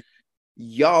self.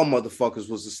 Y'all motherfuckers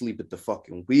was asleep at the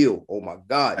fucking wheel. Oh my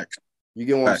God. You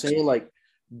get what I'm saying? Like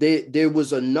there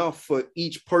was enough for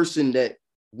each person that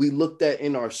we looked at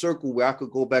in our circle where I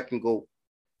could go back and go,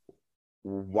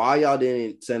 why y'all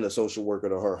didn't send a social worker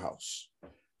to her house?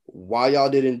 Why y'all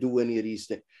didn't do any of these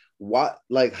things? Why,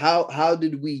 like, how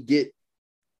did we get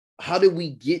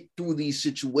through these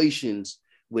situations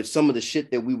with some of the shit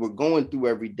that we were going through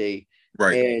every day?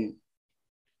 Right. And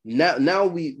now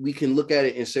we can look at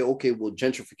it and say, okay, well,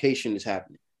 gentrification is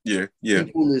happening. Yeah.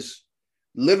 People is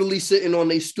literally sitting on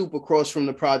their stoop across from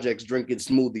the projects drinking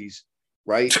smoothies,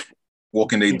 right?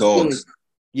 Walking their dogs.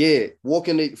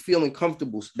 Feeling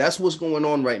comfortable. That's what's going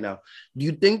on right now. Do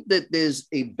you think that there's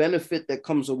a benefit that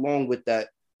comes along with that,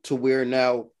 to where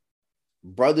now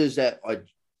brothers that are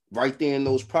right there in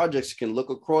those projects can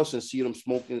look across and see them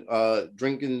smoking,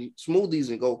 drinking smoothies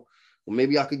and go, well,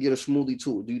 maybe I could get a smoothie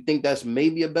too? Do you think that's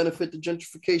maybe a benefit to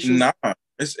gentrification? Nah,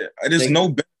 there's no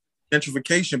benefit to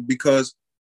gentrification, because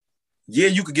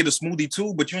you could get a smoothie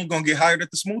too, but you ain't gonna get hired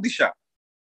at the smoothie shop.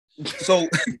 So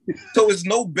there's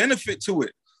no benefit to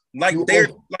it. Like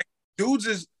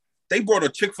dudes they brought a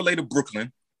Chick-fil-A to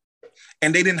Brooklyn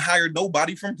and they didn't hire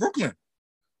nobody from Brooklyn.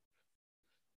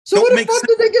 So where the fuck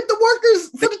did they get the workers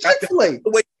for the Chick-fil-A?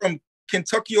 Away from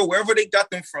Kentucky or wherever they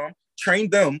got them from, trained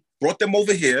them, brought them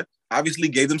over here, obviously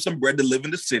gave them some bread to live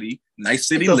in the city, nice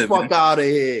city living. Get the fuck out of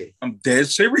here. I'm dead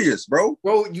serious, bro.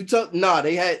 Bro, you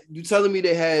telling me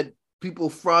they had people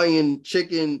frying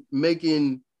chicken,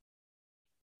 making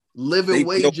living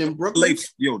wage in Brooklyn?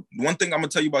 One thing I'm gonna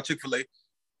tell you about Chick-fil-A,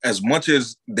 as much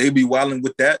as they be wilding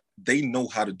with that, they know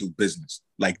how to do business.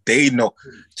 Like they know.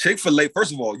 Chick-fil-A,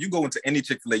 first of all, you go into any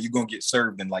Chick-fil-A, you're gonna get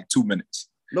served in like 2 minutes.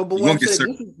 No, but what I'm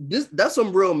saying, that's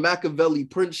some real Machiavelli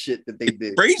Prince shit that they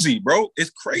did. Crazy, bro. It's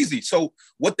crazy. So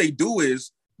what they do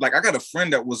is, like, I got a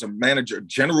friend that was a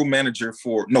regular manager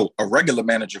for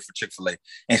Chick-fil-A,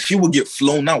 and she would get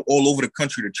flown out all over the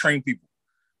country to train people.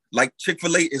 Like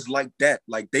Chick-fil-A is like that.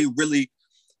 Like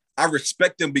I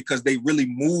respect them because they really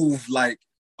move like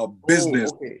a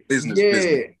business.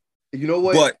 Business. You know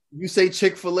what? But you say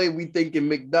Chick-fil-A, we thinking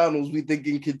McDonald's, we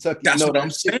thinking Kentucky. That's what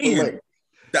I'm saying.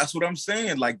 That's what I'm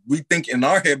saying. Like we think in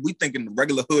our head, we thinking the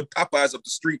regular hood Popeyes up the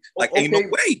street. Like ain't no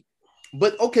way.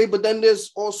 But then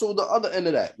there's also the other end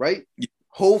of that, right? Yeah.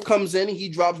 Hove comes in, he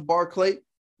drops Barclay.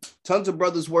 Tons of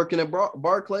brothers working at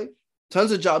Barclay.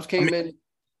 Tons of jobs came in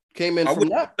from that. I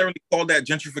wouldn't necessarily call that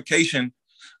gentrification.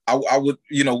 I would,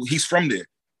 he's from there.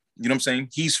 You know what I'm saying?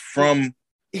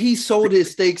 He sold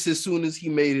his steaks as soon as he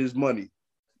made his money.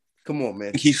 Come on,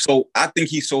 man. I think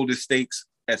he sold his steaks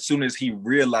as soon as he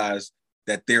realized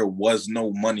that there was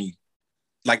no money.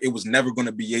 Like it was never going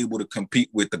to be able to compete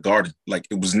with the Garden. Like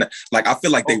it was like, I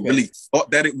feel like they really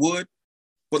thought that it would,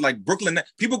 but like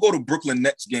people go to Brooklyn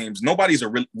Nets games. Nobody's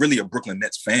really a Brooklyn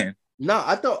Nets fan. No,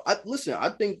 I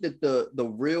think that the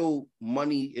real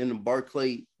money in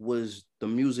Barclay was the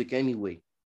music anyway,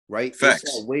 right? Facts.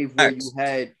 It's that wave where you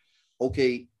had,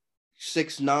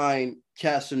 6ix9ine,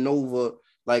 Casanova,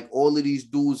 like all of these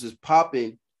dudes is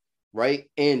popping. right?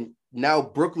 And now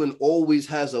Brooklyn always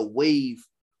has a wave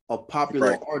of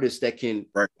popular artists that can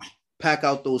pack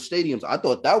out those stadiums. I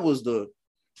thought that was the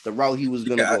route he was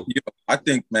going to go. I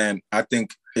think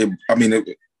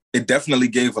it definitely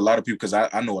gave a lot of people, because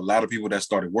I know a lot of people that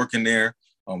started working there.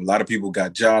 A lot of people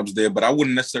got jobs there, but I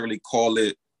wouldn't necessarily call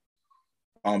it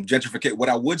gentrification. What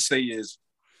I would say is,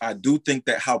 I do think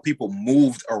that how people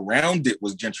moved around it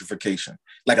was gentrification.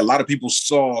 Like, a lot of people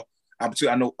saw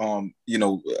opportunity. I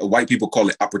know, white people call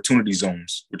it opportunity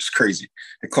zones, which is crazy.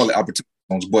 They call it opportunity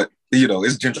zones, but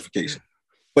it's gentrification.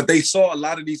 But they saw a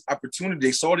lot of these opportunities.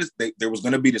 They saw this. There was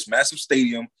going to be this massive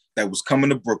stadium that was coming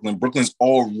to Brooklyn. Brooklyn's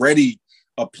already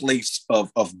a place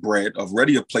of bread,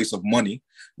 already a place of money.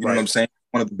 You know what I'm saying?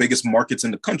 One of the biggest markets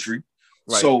in the country.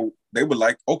 Right. So they were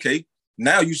like, okay,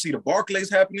 now you see the Barclays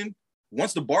happening.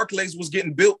 Once the Barclays was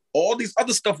getting built, all these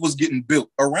other stuff was getting built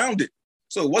around it.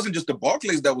 So it wasn't just the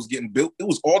Barclays that was getting built. It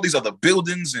was all these other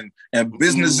buildings and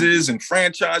businesses and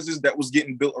franchises that was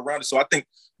getting built around it. So I think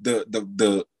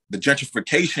the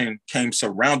gentrification came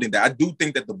surrounding that. I do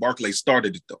think that the Barclays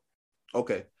started it, though.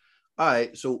 Okay. All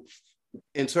right. So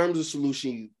in terms of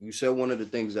solution, you said one of the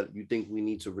things that you think we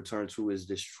need to return to is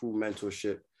this true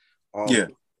mentorship.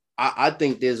 I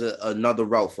think there's another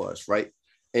route for us, right?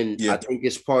 And I think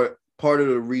it's part of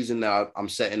the reason that I'm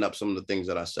setting up some of the things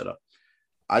that I set up.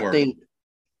 I think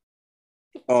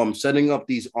setting up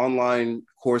these online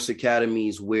course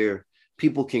academies where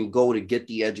people can go to get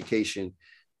the education,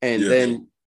 and then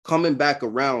coming back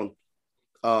around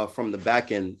from the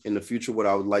back end in the future, what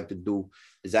I would like to do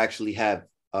is actually have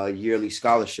yearly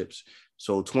scholarships.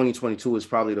 So 2022 is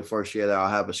probably the first year that I'll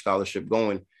have a scholarship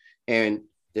going. And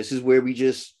this is where we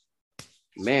just,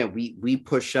 we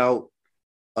push out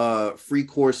free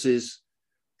courses,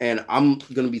 and I'm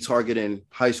going to be targeting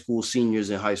high school seniors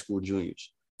and high school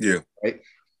juniors. Yeah. Right.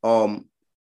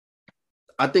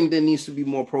 I think there needs to be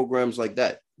more programs like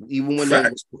that. Even when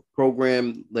there's a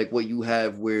program like what you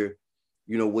have where,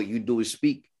 what you do is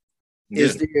speak. Yeah.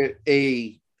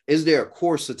 Is there a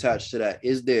course attached to that?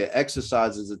 Is there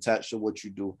exercises attached to what you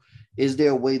do? Is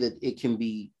there a way that it can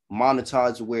be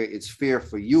monetized where it's fair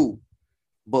for you,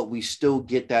 but we still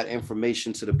get that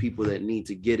information to the people that need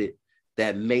to get it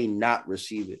that may not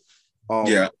receive it?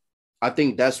 I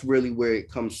think that's really where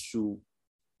it comes to,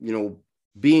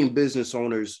 being business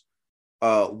owners.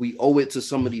 We owe it to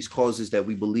some of these causes that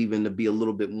we believe in to be a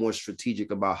little bit more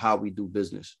strategic about how we do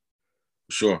business.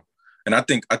 Sure. And I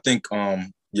think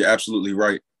you're absolutely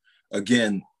right.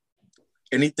 Again,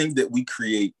 anything that we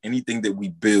create, anything that we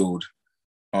build,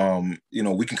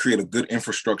 we can create a good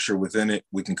infrastructure within it.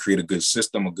 We can create a good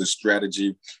system, a good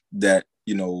strategy that,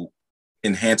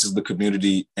 enhances the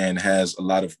community and has a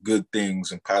lot of good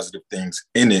things and positive things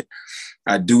in it.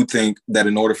 I do think that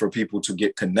in order for people to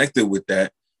get connected with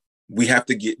that, we have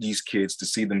to get these kids to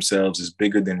see themselves as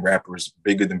bigger than rappers,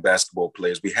 bigger than basketball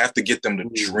players. We have to get them to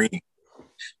dream.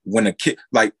 When a kid,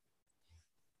 like,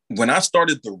 when I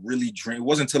started to really dream, it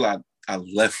wasn't until I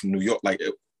left New York,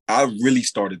 I really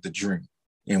started to dream.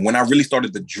 And when I really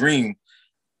started to dream,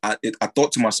 I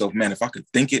thought to myself, man, if I could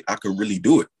think it, I could really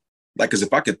do it. Because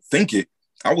if I could think it,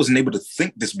 I wasn't able to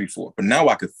think this before, but now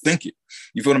I could think it.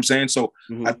 You feel what I'm saying? So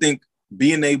I think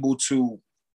being able to,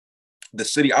 the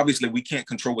city, obviously we can't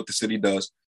control what the city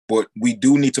does, but we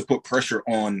do need to put pressure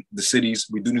on the cities.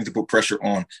 We do need to put pressure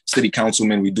on city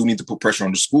councilmen. We do need to put pressure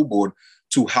on the school board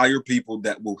to hire people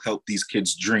that will help these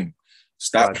kids dream.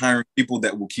 Stop hiring people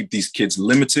that will keep these kids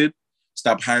limited.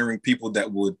 Stop hiring people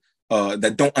that would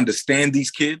that don't understand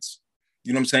these kids.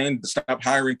 You know what I'm saying? Stop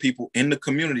hiring people in the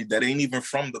community that ain't even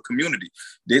from the community.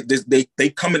 They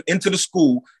coming into the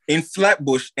school in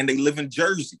Flatbush and they live in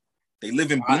Jersey. They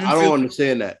live in Bloomfield. I don't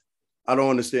understand that. I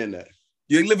don't understand that.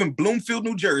 You live in Bloomfield,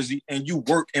 New Jersey, and you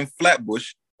work in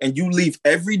Flatbush, and you leave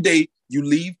every day. You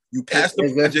leave, you pass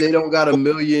the project. They don't got a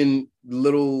million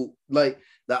little,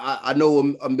 I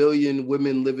know a million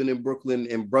women living in Brooklyn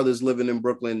and brothers living in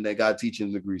Brooklyn that got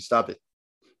teaching degrees. Stop it.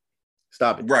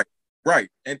 Right.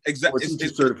 And exactly.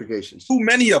 It's certifications. Too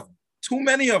many of them. Too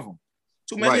many of them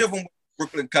went to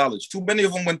Brooklyn College. Too many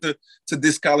of them went to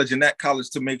this college and that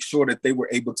college to make sure that they were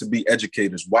able to be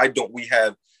educators. Why don't we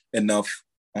have enough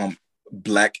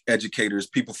Black educators,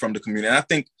 people from the community? And I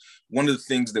think one of the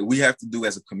things that we have to do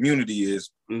as a community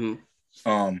is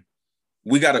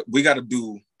we gotta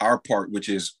do our part, which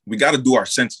is we gotta do our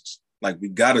census. We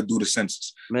gotta do the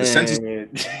census. Man. The census.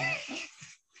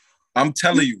 I'm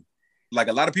telling you,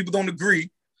 a lot of people don't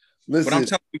agree. Listen, but I'm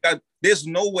telling you, there's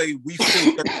no way we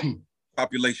fill 30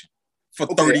 population for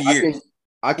 30 years.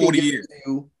 I can give it to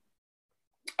you.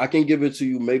 I can give it to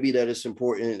you. Maybe that it's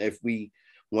important if we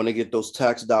want to get those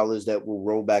tax dollars that will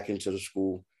roll back into the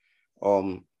school.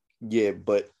 Yeah,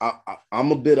 but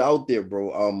I'm a bit out there,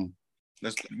 bro.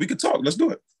 We could talk. Let's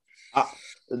do it. I,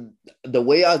 the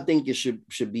way I think it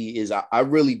should be is I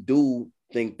really do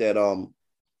think that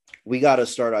we got to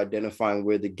start identifying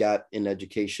where the gap in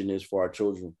education is for our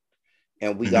children,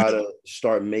 and we got to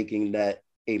start making that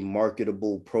a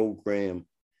marketable program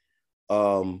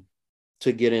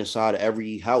to get inside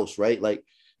every house, right? Like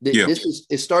this is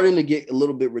it's starting to get a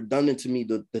little bit redundant to me,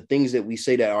 the things that we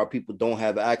say that our people don't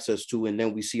have access to, and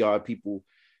then we see our people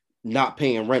not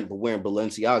paying rent but wearing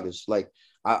Balenciagas. Like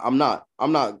I'm not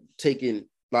taking,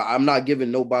 like, I'm not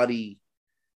giving nobody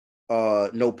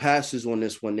no passes on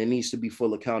this one. There needs to be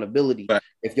full accountability.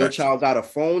 If your child got a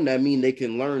phone, that means they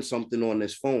can learn something on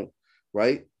this phone,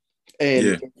 right? And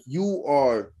if you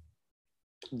are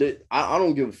I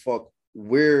don't give a fuck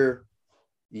where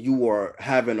you are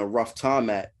having a rough time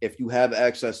at. If you have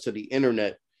access to the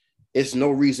internet, it's no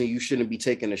reason you shouldn't be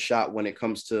taking a shot when it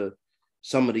comes to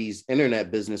some of these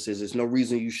internet businesses. It's no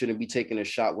reason you shouldn't be taking a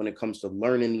shot when it comes to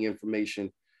learning the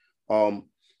information. I'm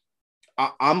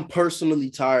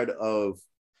personally tired of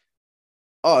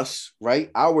us, right?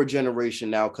 Our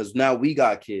generation now, because now we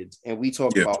got kids and we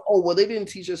talk about, oh, well, they didn't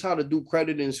teach us how to do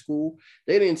credit in school.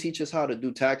 They didn't teach us how to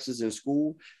do taxes in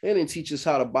school. They didn't teach us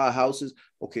how to buy houses.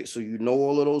 Okay, so you know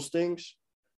all of those things?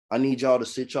 I need y'all to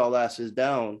sit y'all asses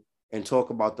down and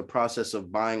talk about the process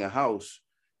of buying a house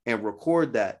and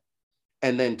record that,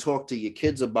 and then talk to your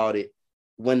kids about it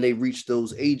when they reach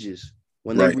those ages,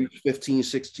 when they reach 15,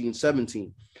 16,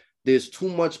 17. There's too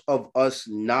much of us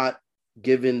not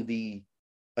giving the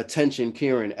attention,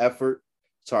 care, and effort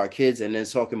to our kids, and then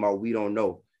talking about we don't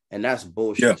know, and that's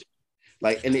bullshit.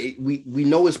 Like, and we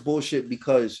know it's bullshit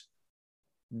because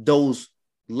those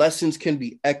lessons can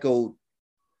be echoed,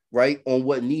 right, on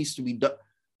what needs to be done.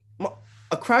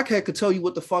 A crackhead could tell you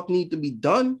what the fuck need to be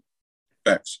done.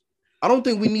 Facts. I don't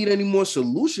think we need any more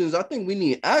solutions. I think we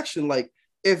need action. Like,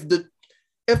 if the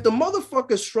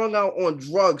motherfucker strung out on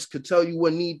drugs could tell you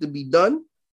what need to be done,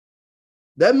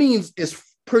 that means it's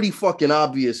pretty fucking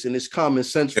obvious and it's common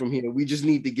sense from here. We just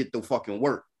need to get the fucking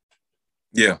work.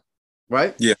 Yeah.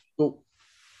 Right? Yeah. So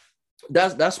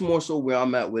that's more so where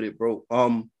I'm at with it, bro. I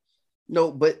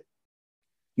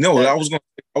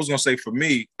was gonna say, for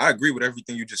me, I agree with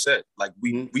everything you just said. Like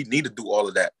we need to do all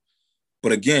of that.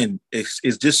 But again,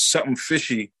 it's just something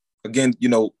fishy. Again, you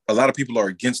know, a lot of people are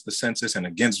against the census and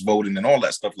against voting and all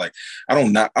that stuff. Like, I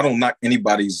don't knock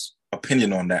anybody's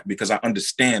opinion on that, because I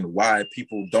understand why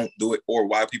people don't do it or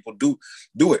why people do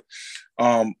it.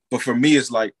 But for me,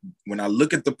 it's like, when I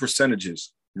look at the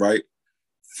percentages, right,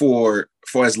 for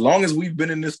as long as we've been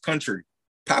in this country,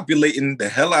 populating the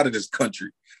hell out of this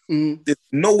country, there's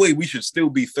no way we should still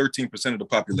be 13% of the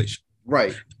population.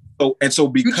 Right. So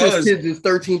because kids is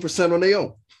 13% on their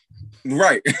own.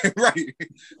 Right, right.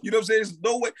 You know what I'm saying?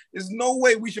 There's no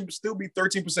way we should still be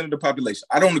 13% of the population.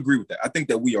 I don't agree with that. I think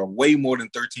that we are way more than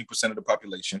 13% of the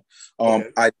population.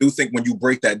 I do think when you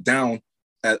break that down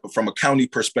from a county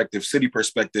perspective, city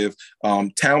perspective,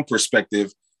 town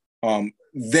perspective,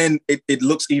 then it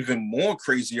looks even more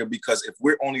crazier, because if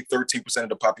we're only 13% of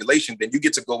the population, then you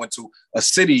get to go into a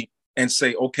city and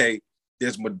say, okay,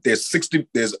 there's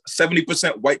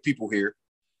 70% white people here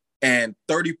and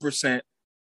 30%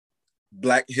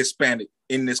 Black, Hispanic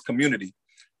in this community.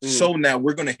 So now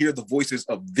we're going to hear the voices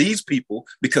of these people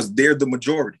because they're the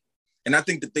majority. And I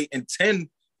think that they intend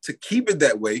to keep it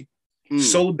that way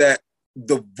so that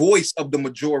the voice of the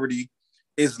majority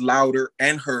is louder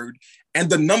and heard. And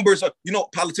the numbers are, you know,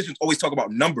 politicians always talk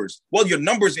about numbers. Well, your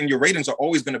numbers and your ratings are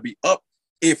always going to be up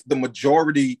if the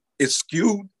majority is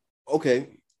skewed.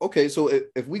 Okay. So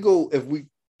if we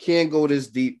can't go this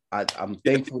deep, I'm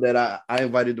thankful that I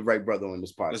invited the right brother on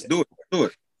this podcast. Let's do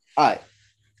it. All right.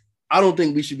 I don't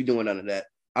think we should be doing none of that.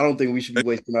 I don't think we should be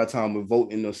wasting our time with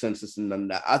voting, no census, and none of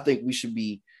that. I think we should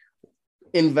be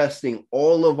investing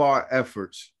all of our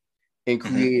efforts in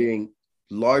creating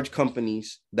large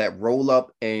companies that roll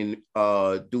up and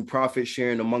do profit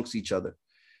sharing amongst each other,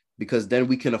 because then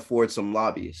we can afford some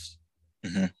lobbyists,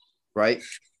 right?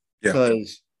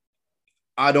 Because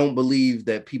I don't believe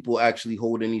that people actually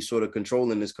hold any sort of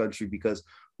control in this country, because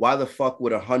why the fuck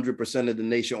would 100% of the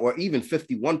nation, or even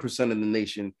 51% of the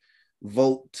nation,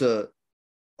 vote to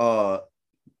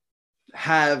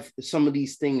have some of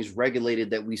these things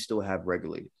regulated that we still have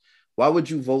regulated? Why would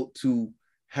you vote to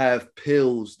have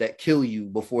pills that kill you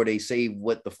before they save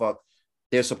what the fuck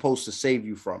they're supposed to save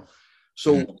you from?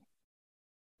 So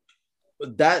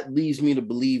that leads me to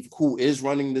believe who is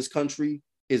running this country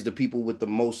is the people with the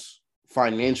most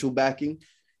financial backing,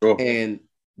 and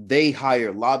they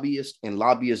hire lobbyists, and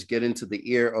lobbyists get into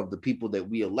the ear of the people that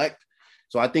we elect.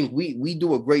 So I think we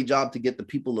do a great job to get the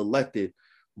people elected,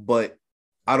 but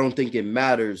I don't think it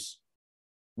matters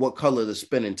what color the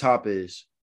spinning top is.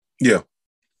 Yeah.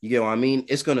 You get what I mean?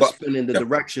 It's going to spin in the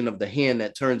direction of the hand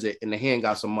that turns it, and the hand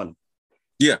got some money.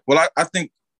 Yeah. Well, I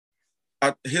think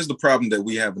here's the problem that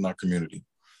we have in our community.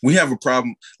 We have a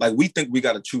problem. Like, we think we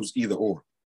got to choose either or.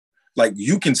 Like,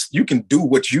 you can do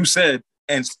what you said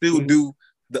and still do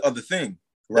the other thing,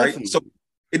 right? Definitely. So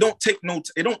it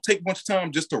don't take much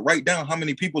time just to write down how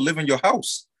many people live in your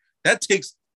house. That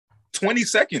takes 20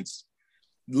 seconds.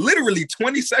 Literally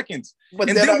 20 seconds. But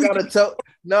then I gotta tell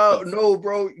no,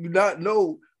 bro.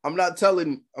 I'm not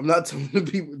telling the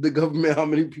people, the government, how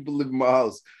many people live in my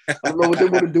house. I don't know what they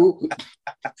want to do.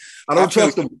 I don't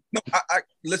trust them. No, I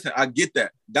listen, I get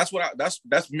that. That's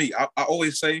me. I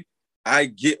always say I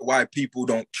get why people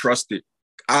don't trust it.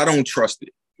 I don't trust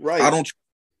it. Right. I don't.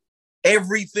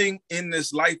 Everything in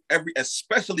this life,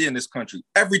 especially in this country,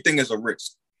 everything is a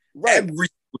risk. Right.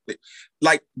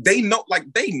 Like they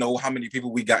know how many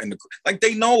people we got in the, like,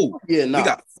 they know. Yeah, nah. We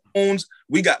got phones.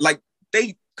 We got, like,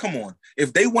 come on.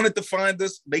 If they wanted to find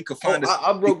us, they could find us.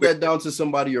 I broke that down to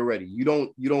somebody already. You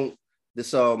don't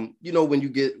this when you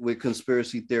get with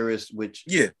conspiracy theorists, which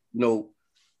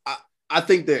I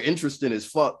think they're interesting as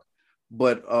fuck,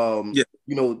 but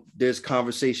there's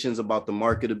conversations about the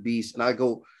mark of the beast, and I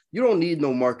go, you don't need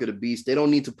no mark of the beast. They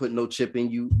don't need to put no chip in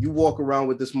you. You walk around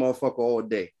with this motherfucker all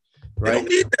day. Right? They don't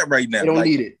need that right now. They don't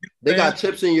need it. They got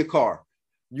chips in your car.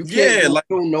 You can't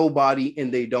know nobody, and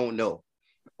they don't know.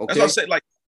 Okay. That's what I say. Like,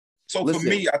 so listen, for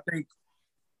me, I think,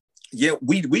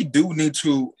 we do need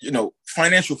to,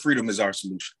 financial freedom is our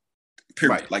solution.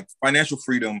 Period. Right. Like, financial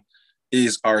freedom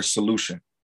is our solution.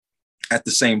 At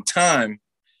the same time,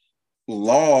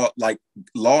 law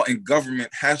and government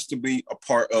has to be a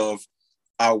part of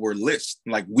our list.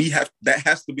 Like, that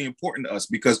has to be important to us,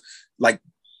 because, like,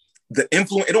 the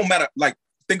influence, it don't matter. Like,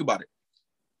 think about it.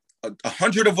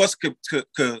 100 of us could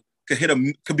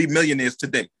be millionaires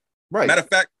today. Right. Matter of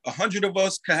fact, 100 of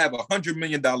us could have $100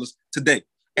 million today,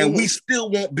 and we still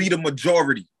won't be the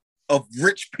majority of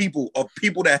rich people, of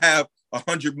people that have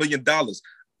 $100 million.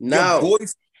 Now, go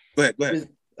ahead.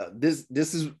 This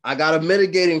is, I got a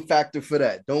mitigating factor for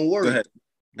that. Don't worry. Go ahead.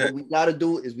 What we got to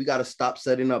do is we got to stop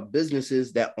setting up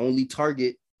businesses that only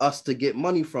target us to get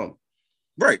money from.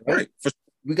 Right.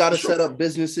 We got to set up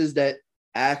businesses that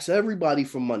ask everybody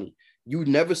for money. You've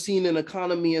never seen an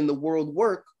economy in the world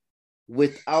work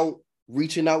without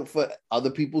reaching out for other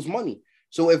people's money.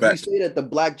 So if we say that the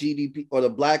black GDP or the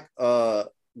black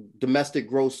domestic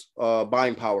gross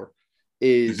buying power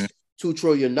is $2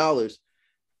 trillion,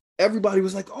 everybody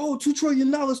was like, oh, $2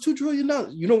 trillion, $2 trillion.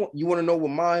 You want to know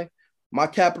what my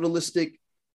capitalistic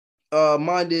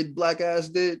minded black ass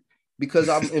did? Because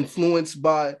I'm influenced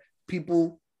by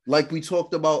people like we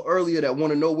talked about earlier that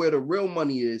want to know where the real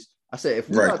money is. I said, if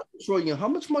we got $2 trillion, how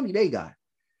much money they got?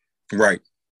 Right.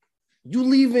 You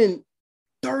leaving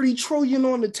 30 trillion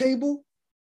on the table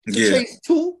to chase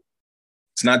two?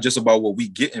 It's not just about what we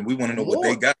get, and we want to know what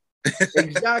they got.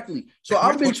 Exactly. So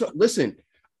I've been listen.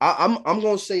 I'm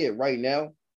gonna say it right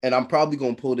now, and I'm probably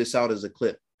gonna pull this out as a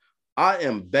clip. I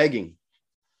am begging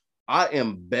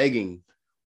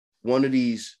one of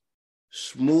these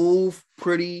smooth,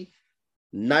 pretty,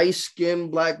 nice-skinned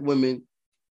black women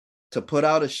to put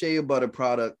out a shea butter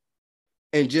product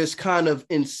and just kind of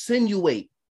insinuate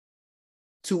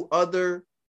to other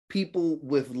people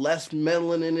with less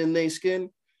melanin in their skin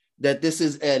that this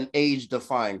is an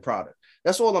age-defying product.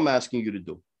 That's all I'm asking you to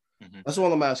do. That's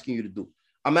all I'm asking you to do.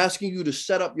 I'm asking you to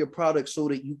set up your product so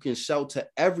that you can sell to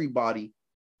everybody,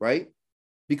 right?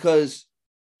 Because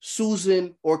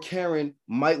Susan or Karen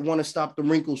might want to stop the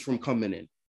wrinkles from coming in.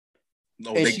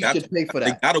 No, and she should pay for that.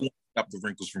 They gotta want to stop the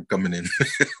wrinkles from coming in.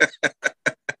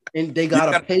 And they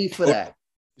gotta pay for that.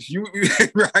 You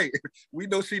right. We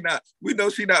know she not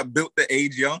built to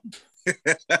age young.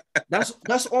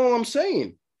 That's all I'm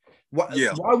saying.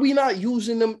 Why we not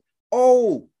using them?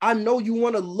 Oh, I know you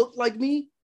want to look like me.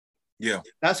 Yeah,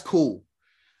 that's cool.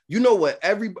 You know what?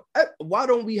 Why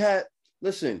don't we have?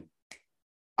 Listen,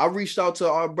 I reached out to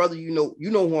our brother. You know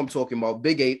who I'm talking about,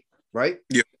 Big Ape, right?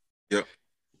 Yeah.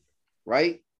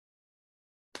 Right.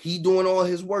 He doing all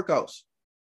his workouts.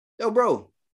 Yo,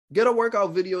 bro, get a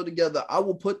workout video together. I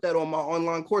will put that on my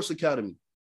online course academy.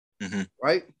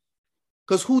 Right?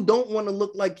 Because who don't want to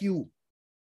look like you?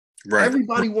 Right.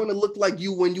 Everybody want to look like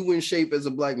you when you in shape as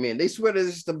a black man. They swear that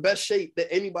it's the best shape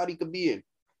that anybody could be in.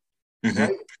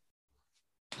 Right?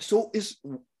 So it's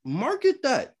market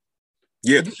that.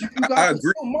 Yeah, I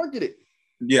agree. Market it.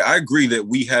 Yeah, I agree that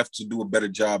we have to do a better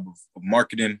job of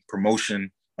marketing,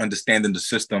 promotion, understanding the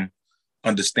system.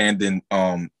 understanding,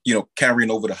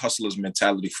 carrying over the hustlers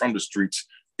mentality from the streets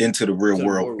into the real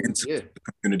world, into the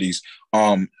communities.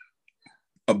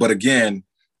 But again,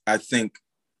 I think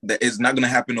that it's not going to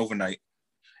happen overnight.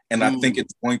 And I think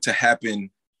it's going to happen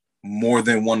more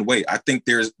than one way. I think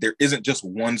there isn't just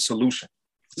one solution.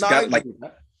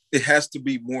 It has to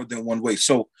be more than one way.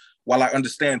 So while I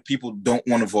understand people don't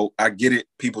want to vote, I get it.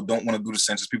 People don't want to do the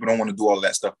census. People don't want to do all of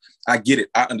that stuff. I get it.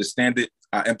 I understand it.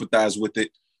 I empathize with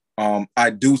it. I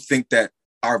do think that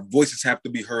our voices have to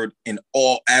be heard in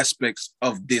all aspects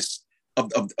of this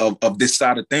of this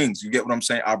side of things. You get what I'm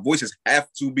saying? Our voices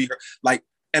have to be heard.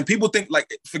 And people think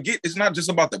forget, it's not just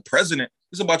about the president.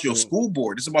 It's about your school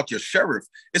board. It's about your sheriff.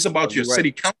 It's about your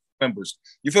city council members.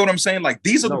 You feel what I'm saying?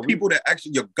 These are the people that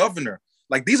actually, your governor,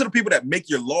 these are the people that make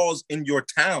your laws in your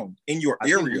town, in your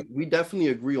area. We definitely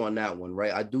agree on that one,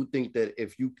 right? I do think that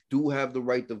if you do have the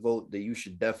right to vote, that you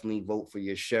should definitely vote for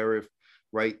your sheriff,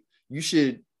 right? You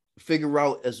should figure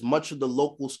out as much of the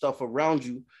local stuff around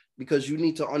you, because you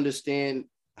need to understand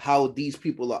how these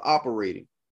people are operating,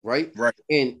 right? Right.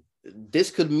 And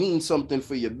this could mean something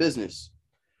for your business,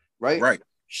 right? Right.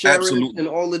 Sheriffs Absolutely. and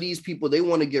all of these people, they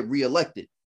want to get reelected.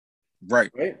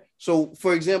 Right. Right. So,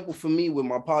 for example, for me with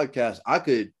my podcast, I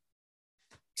could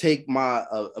take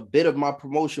a bit of my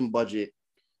promotion budget,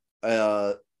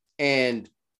 and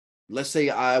let's say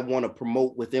I want to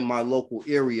promote within my local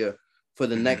area for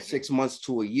the next 6 months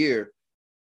to a year.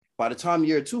 By the time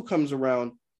year 2 comes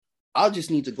around, I'll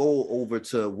just need to go over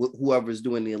to whoever's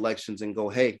doing the elections and go,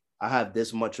 hey, I have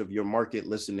this much of your market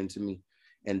listening to me,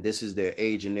 and this is their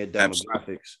age and their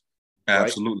demographics.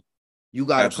 Absolutely. Right? You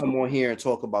got to come on here and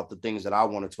talk about the things that I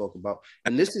want to talk about.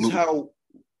 And this is how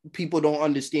people don't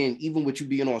understand, even with you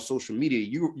being on social media,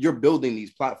 you're building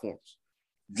these platforms.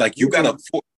 You got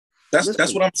to,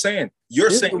 that's what I'm saying. You're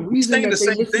saying the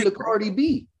same thing to Cardi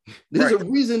B. There's a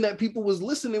reason that people was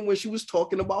listening when she was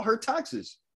talking about her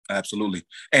taxes. Absolutely.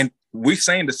 And we're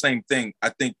saying the same thing. I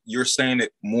think you're saying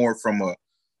it more from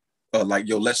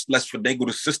let's finagle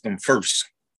the system first.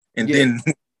 And then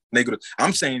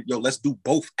I'm saying, let's do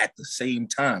both at the same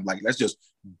time. Let's just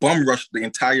bum rush the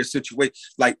entire situation.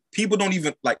 People don't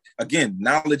even again,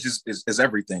 knowledge is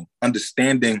everything.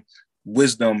 Understanding,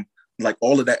 wisdom,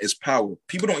 all of that is power.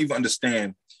 People don't even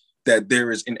understand that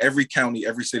there is, in every county,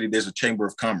 every city, there's a chamber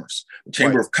of commerce. The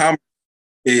chamber of commerce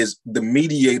is the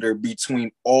mediator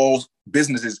between all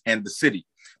businesses and the city.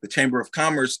 The chamber of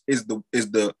commerce is the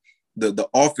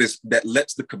office that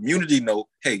lets the community know,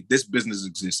 hey, this business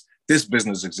exists. This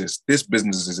business exists. This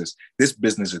business exists. This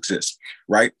business exists,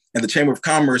 right? And the Chamber of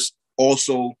Commerce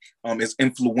also is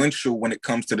influential when it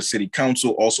comes to the city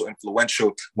council, also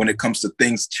influential when it comes to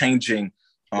things changing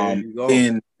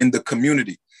in the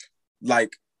community.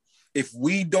 If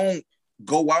we don't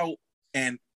go out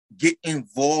and get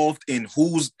involved in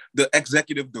who's the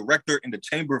executive director in the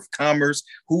Chamber of Commerce,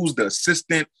 who's the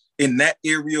assistant in that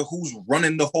area, who's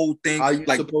running the whole thing. How you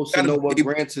supposed to know what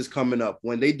grants is coming up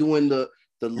when they doing the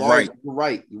large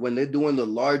when they're doing the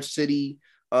large city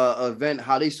event?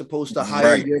 How they supposed to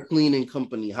hire your cleaning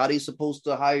company? How they supposed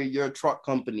to hire your truck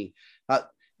company?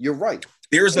 You're right.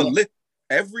 There's a list.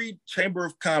 Every Chamber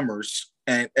of Commerce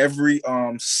and every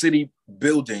city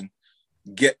building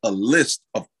get a list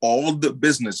of all the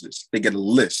businesses. They get a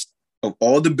list of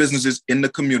all the businesses in the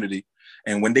community.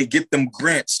 And when they get them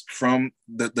grants from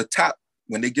the top,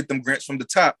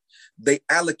 they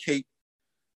allocate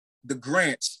the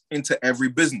grants into every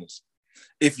business.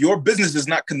 If your business is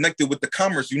not connected with the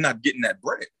commerce, you're not getting that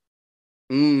bread.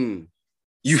 You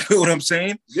feel what I'm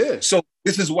saying? Yeah. So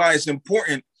this is why it's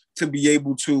important to be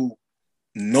able to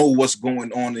know what's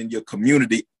going on in your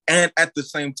community, and at the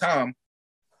same time,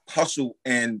 hustle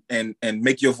and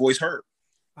make your voice heard.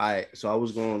 All right. So I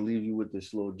was going to leave you with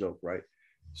this little joke, right?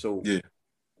 So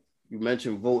you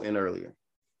mentioned voting earlier.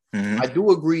 I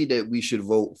do agree that we should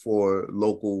vote for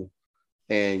local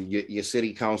and your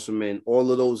city councilman,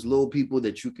 all of those little people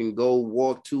that you can go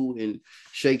walk to and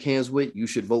shake hands with. You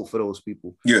should vote for those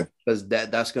people. Yeah. Because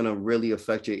that's going to really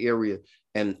affect your area.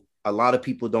 And a lot of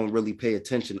people don't really pay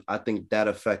attention. I think that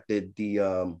affected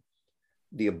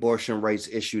the abortion rights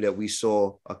issue that we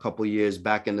saw a couple years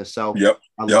back in the South.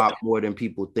 A lot more than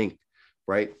people think.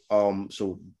 Right.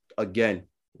 So again,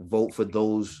 vote for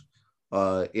those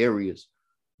areas.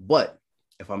 But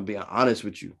if I'm being honest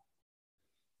with you,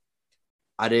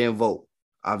 I didn't vote.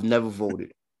 I've never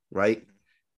voted, right?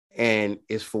 And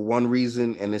it's for one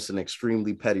reason, and it's an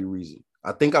extremely petty reason.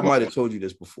 I think I might have told you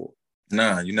this before.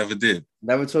 Nah, you never did.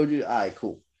 Never told you? All right,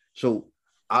 cool. So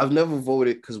I've never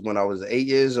voted because when I was 8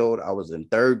 years old, I was in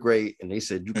 3rd grade, and they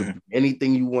said you could be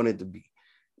anything you wanted to be.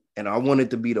 And I wanted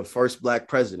to be the first Black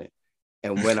president.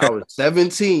 And when I was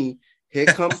 17, here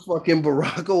comes fucking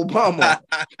Barack Obama.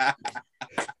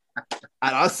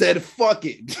 And I said, fuck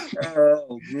it.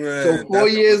 Oh, man. So 4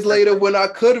 years later, when I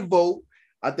could vote,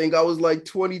 I think I was like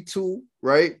 22,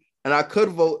 right? And I could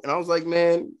vote. And I was like,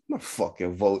 man, I'm not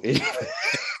fucking voting.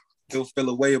 Still feel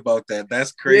a way about that.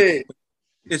 That's crazy. Yeah.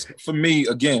 It's for me,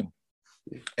 again,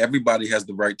 everybody has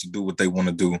the right to do what they want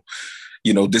to do.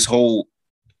 You know, this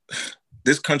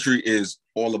country is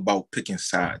all about picking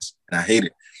sides. And I hate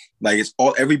it. Like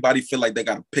everybody feel like they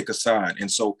got to pick a side. And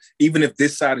so even if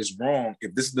this side is wrong,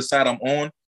 if this is the side I'm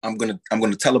on, I'm gonna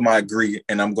tell them I agree,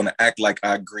 and I'm gonna act like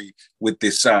I agree with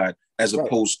this side, as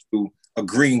opposed to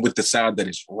agreeing with the side that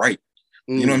is right.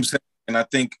 You know what I'm saying? And I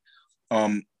think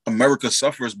America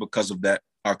suffers because of that.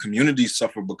 Our communities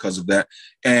suffer because of that.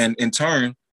 And in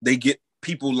turn, they get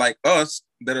people like us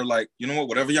that are like, you know what,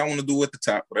 whatever y'all want to do at the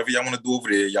top, whatever y'all want to do over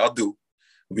there, y'all do.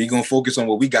 We're gonna focus on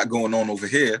what we got going on over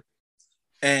here.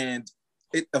 And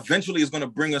it eventually is going to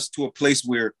bring us to a place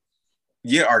where,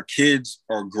 yeah, our kids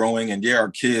are growing, and yeah,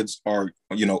 our kids are,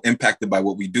 you know, impacted by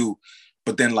what we do.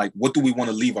 But then, like, what do we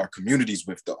want to leave our communities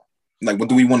with, though? Like, what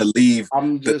do we want to leave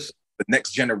the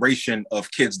next generation of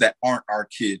kids that aren't our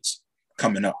kids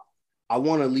coming up? I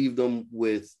want to leave them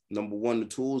with, number one, the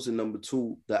tools, and number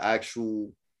two, the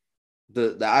actual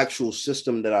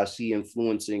system that I see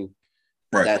influencing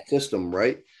that system,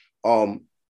 right?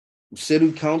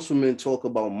 City councilmen talk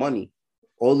about money.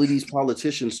 All of these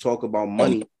politicians talk about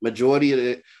money. Majority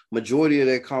of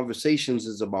their conversations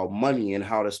is about money and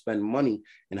how to spend money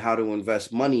and how to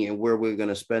invest money and where we're going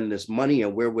to spend this money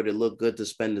and where would it look good to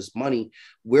spend this money?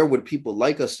 Where would people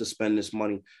like us to spend this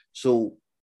money? So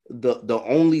the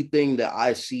only thing that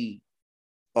I see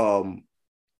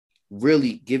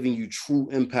really giving you true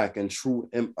impact and true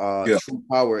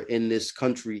power in this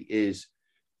country is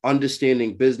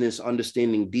understanding business,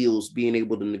 understanding deals, being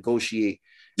able to negotiate.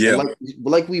 Yeah.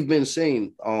 Like we've been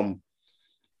saying,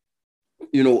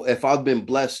 you know, if I've been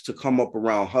blessed to come up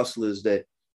around hustlers that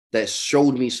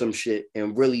showed me some shit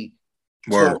and really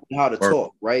taught me how to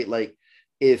talk, right? Like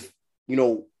if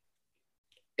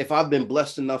I've been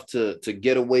blessed enough to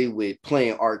get away with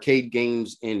playing arcade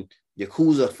games in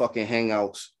Yakuza fucking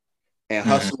hangouts and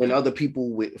hustling other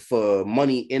people for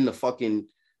money in the fucking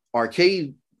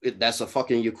arcade, that's a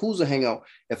fucking Yakuza hangout.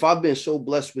 If I've been so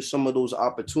blessed with some of those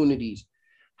opportunities,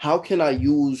 how can I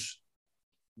use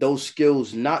those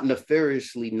skills not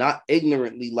nefariously, not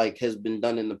ignorantly like has been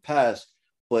done in the past,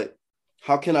 but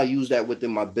how can I use that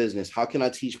within my business? How can I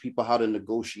teach people how to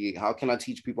negotiate? How can I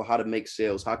teach people how to make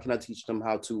sales? How can I teach them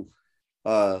how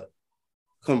to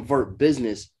convert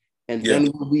business? And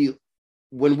then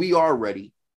when we are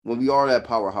ready, when we are that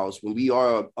powerhouse, when we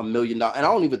are $1 million, and I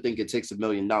don't even think it takes $1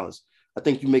 million. I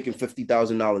think you're making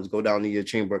 $50,000, go down to your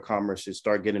chamber of commerce and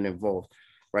start getting involved,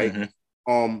 right?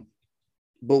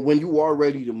 But when you are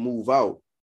ready to move out,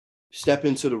 step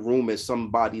into the room as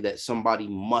somebody that somebody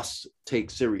must take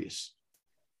serious,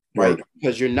 right?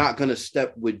 Because you're not going to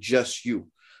step with just you.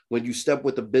 When you step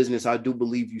with a business, I do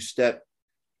believe you step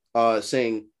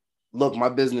saying, look, my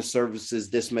business services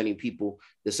this many people,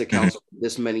 this accounts for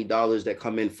this many dollars that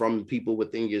come in from people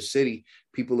within your city.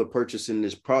 People are purchasing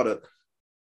this product.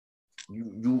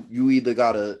 You either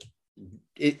gotta,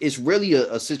 it's really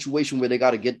a situation where they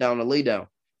gotta get down and lay down.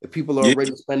 If people are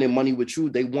already spending money with you,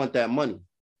 they want that money.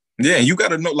 Yeah, and you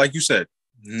gotta know, like you said,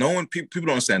 knowing people don't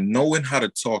understand, knowing how to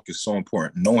talk is so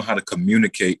important. Knowing how to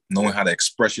communicate, knowing how to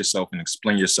express yourself and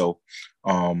explain yourself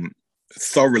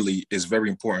thoroughly is very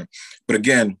important. But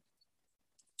again,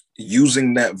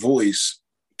 using that voice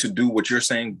to do what you're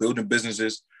saying, building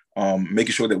businesses,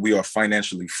 making sure that we are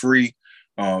financially free,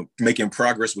 making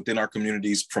progress within our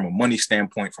communities from a money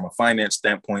standpoint, from a finance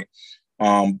standpoint,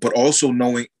 but also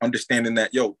understanding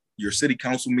that, your city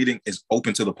council meeting is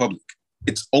open to the public.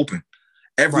 It's open.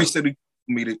 Every city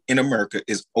meeting in America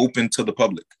is open to the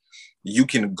public. You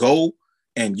can go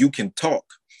and you can talk.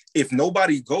 If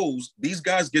nobody goes, these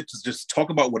guys get to just talk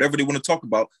about whatever they want to talk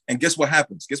about. And guess what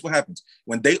happens?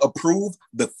 When they approve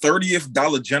the 30th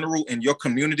Dollar General in your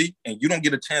community and you don't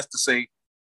get a chance to say,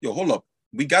 hold up,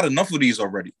 we got enough of these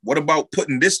already. What about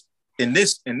putting this in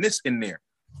this and this in there?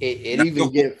 It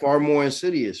even get far more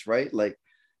insidious, right? Like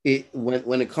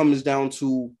when it comes down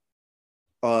to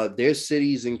there's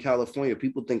cities in California,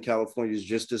 people think California is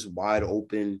just this wide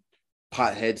open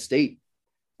pothead state,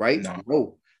 right?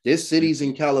 No. There's cities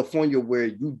in California where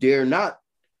you dare not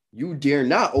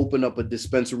open up a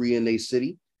dispensary in their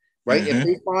city, right?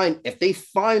 If they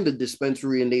find a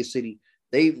dispensary in their city,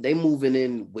 they moving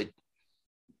in with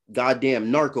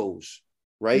goddamn narcos,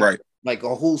 right? Like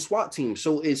a whole SWAT team.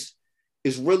 So it's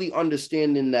really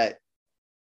understanding that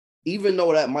even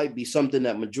though that might be something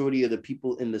that majority of the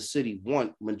people in the city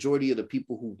want, majority of the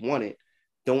people who want it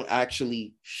don't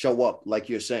actually show up, like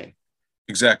you're saying.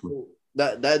 Exactly. So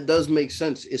that does make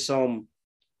sense. It's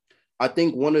I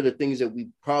think one of the things that we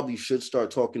probably should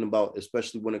start talking about,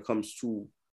 especially when it comes to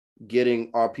getting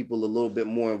our people a little bit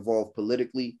more involved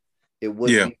politically, it would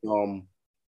be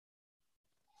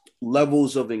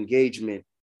levels of engagement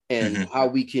and how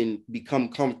we can become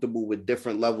comfortable with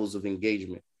different levels of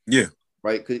engagement. Yeah.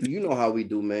 Right. Because you know how we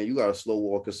do, man. You got to slow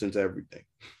walk us into everything.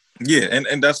 Yeah.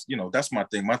 And that's, you know, that's my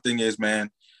thing. My thing is, man,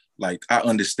 like, I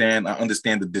understand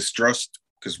the distrust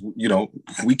because, you know,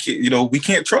 we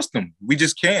can't trust them. We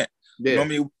just can't. Yeah. You know what I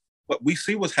mean? But we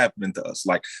see what's happening to us.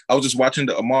 Like, I was just watching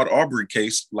the Ahmaud Arbery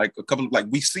case, like a couple of, like,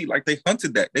 we see, like, they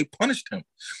hunted that. They punished him.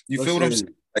 You feel what I'm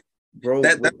saying? Like, bro,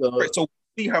 that's right. So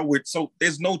see how so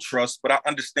there's no trust, but I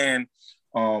understand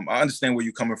where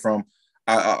you're coming from.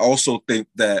 I also think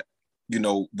that, you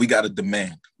know, we got to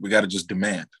demand. We got to just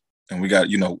demand. And we got,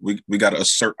 you know, we got to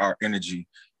assert our energy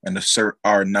and assert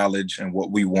our knowledge and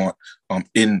what we want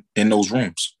in those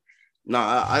rooms. No,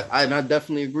 I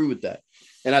definitely agree with that.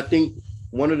 And I think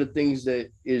one of the things that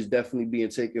is definitely being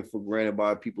taken for granted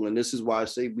by people, and this is why I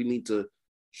say we need to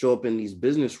show up in these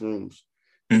business rooms.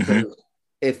 Because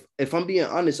if I'm being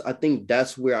honest, I think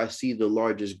that's where I see the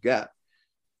largest gap.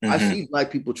 I see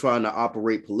Black people trying to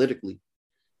operate politically.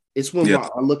 It's when I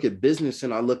look at business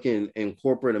and I look in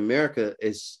corporate America,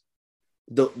 it's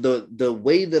the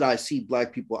way that I see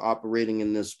Black people operating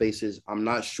in those spaces. I'm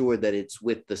not sure that it's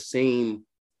with the same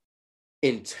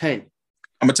intent.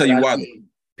 I'm gonna tell you why.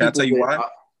 Can I tell you why?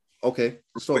 Okay.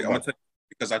 So I'm gonna tell you,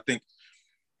 because I think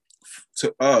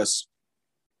to us,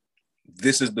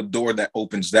 this is the door that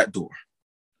opens that door.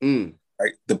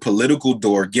 Right? The political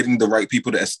door, getting the right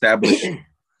people to establish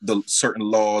the certain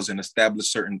laws and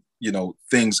establish certain, you know,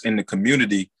 things in the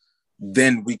community,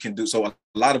 then we can do. So a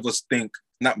lot of us think,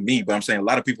 not me, but I'm saying a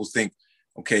lot of people think,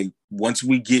 okay, once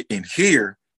we get in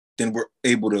here, then we're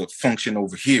able to function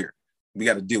over here. We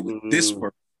got to deal with this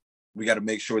first. We got to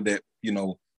make sure that, you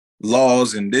know,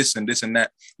 laws and this and this and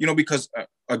that, you know, because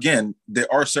again, there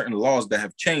are certain laws that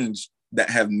have changed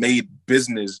that have made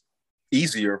business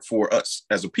easier for us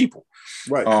as a people.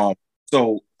 Right.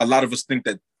 So a lot of us think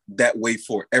that way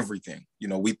for everything. You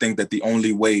know, we think that the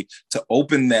only way to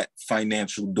open that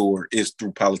financial door is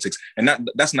through politics. And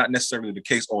that's not necessarily the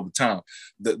case all the time.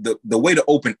 The way to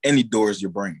open any door is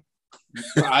your brain.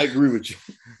 I agree with you.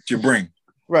 It's your brain.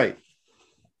 Right.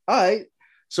 All right.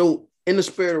 So in the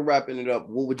spirit of wrapping it up,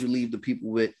 what would you leave the people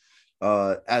with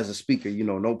as a speaker? You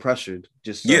know, no pressure,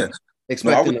 just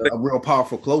expecting a real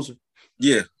powerful closer.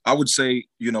 Yeah, I would say,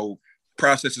 you know,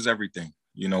 process is everything.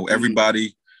 You know,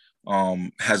 everybody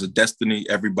has a destiny.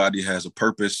 Everybody has a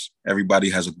purpose. Everybody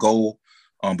has a goal.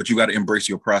 But you got to embrace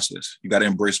your process. You got to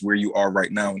embrace where you are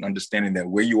right now and understanding that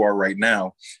where you are right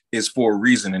now is for a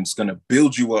reason. And it's going to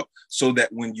build you up so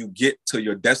that when you get to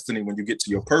your destiny, when you get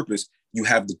to your purpose, you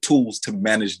have the tools to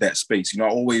manage that space. You know, I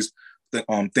always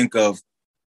think of,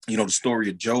 you know, the story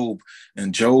of Job.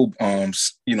 And Job,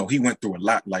 you know, he went through a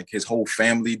lot, like his whole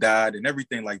family died and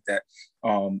everything like that.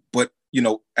 But, you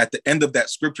know, at the end of that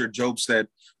scripture, Job said,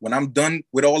 when I'm done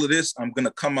with all of this, I'm going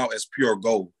to come out as pure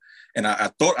gold. And I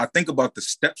think about the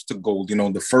steps to gold. You know,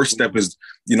 the first step is,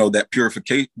 you know, that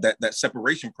purification, that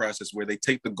separation process where they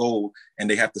take the gold and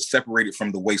they have to separate it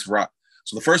from the waste rock.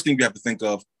 So the first thing you have to think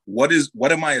of, what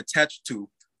am I attached to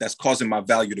that's causing my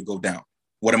value to go down?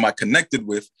 What am I connected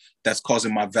with that's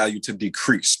causing my value to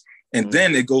decrease? And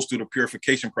then it goes through the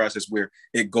purification process where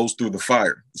it goes through the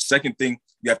fire. The second thing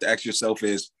you have to ask yourself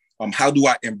is, how do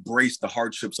I embrace the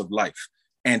hardships of life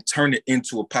and turn it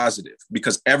into a positive?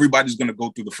 Because everybody's going to go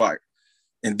through the fire.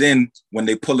 And then when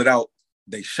they pull it out,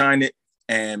 they shine it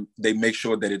and they make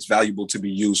sure that it's valuable to be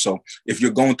used. So if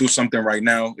you're going through something right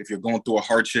now, if you're going through a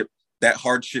hardship, that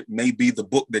hardship may be the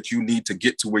book that you need to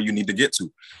get to where you need to get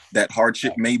to. That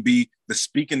hardship may be the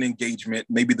speaking engagement,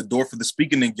 maybe the door for the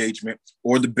speaking engagement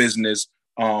or the business.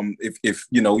 If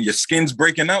you know your skin's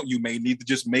breaking out, you may need to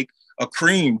just make a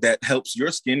cream that helps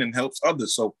your skin and helps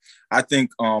others. So I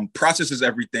think process is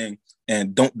everything,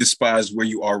 and don't despise where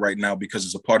you are right now because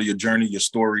it's a part of your journey, your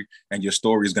story, and your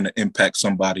story is going to impact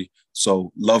somebody.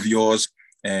 So love yours,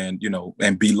 and you know,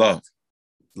 and be loved.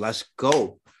 Let's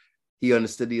go. He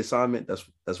understood the assignment.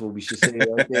 That's what we should say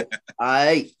right there. All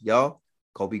right, y'all.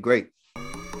 Kobe great.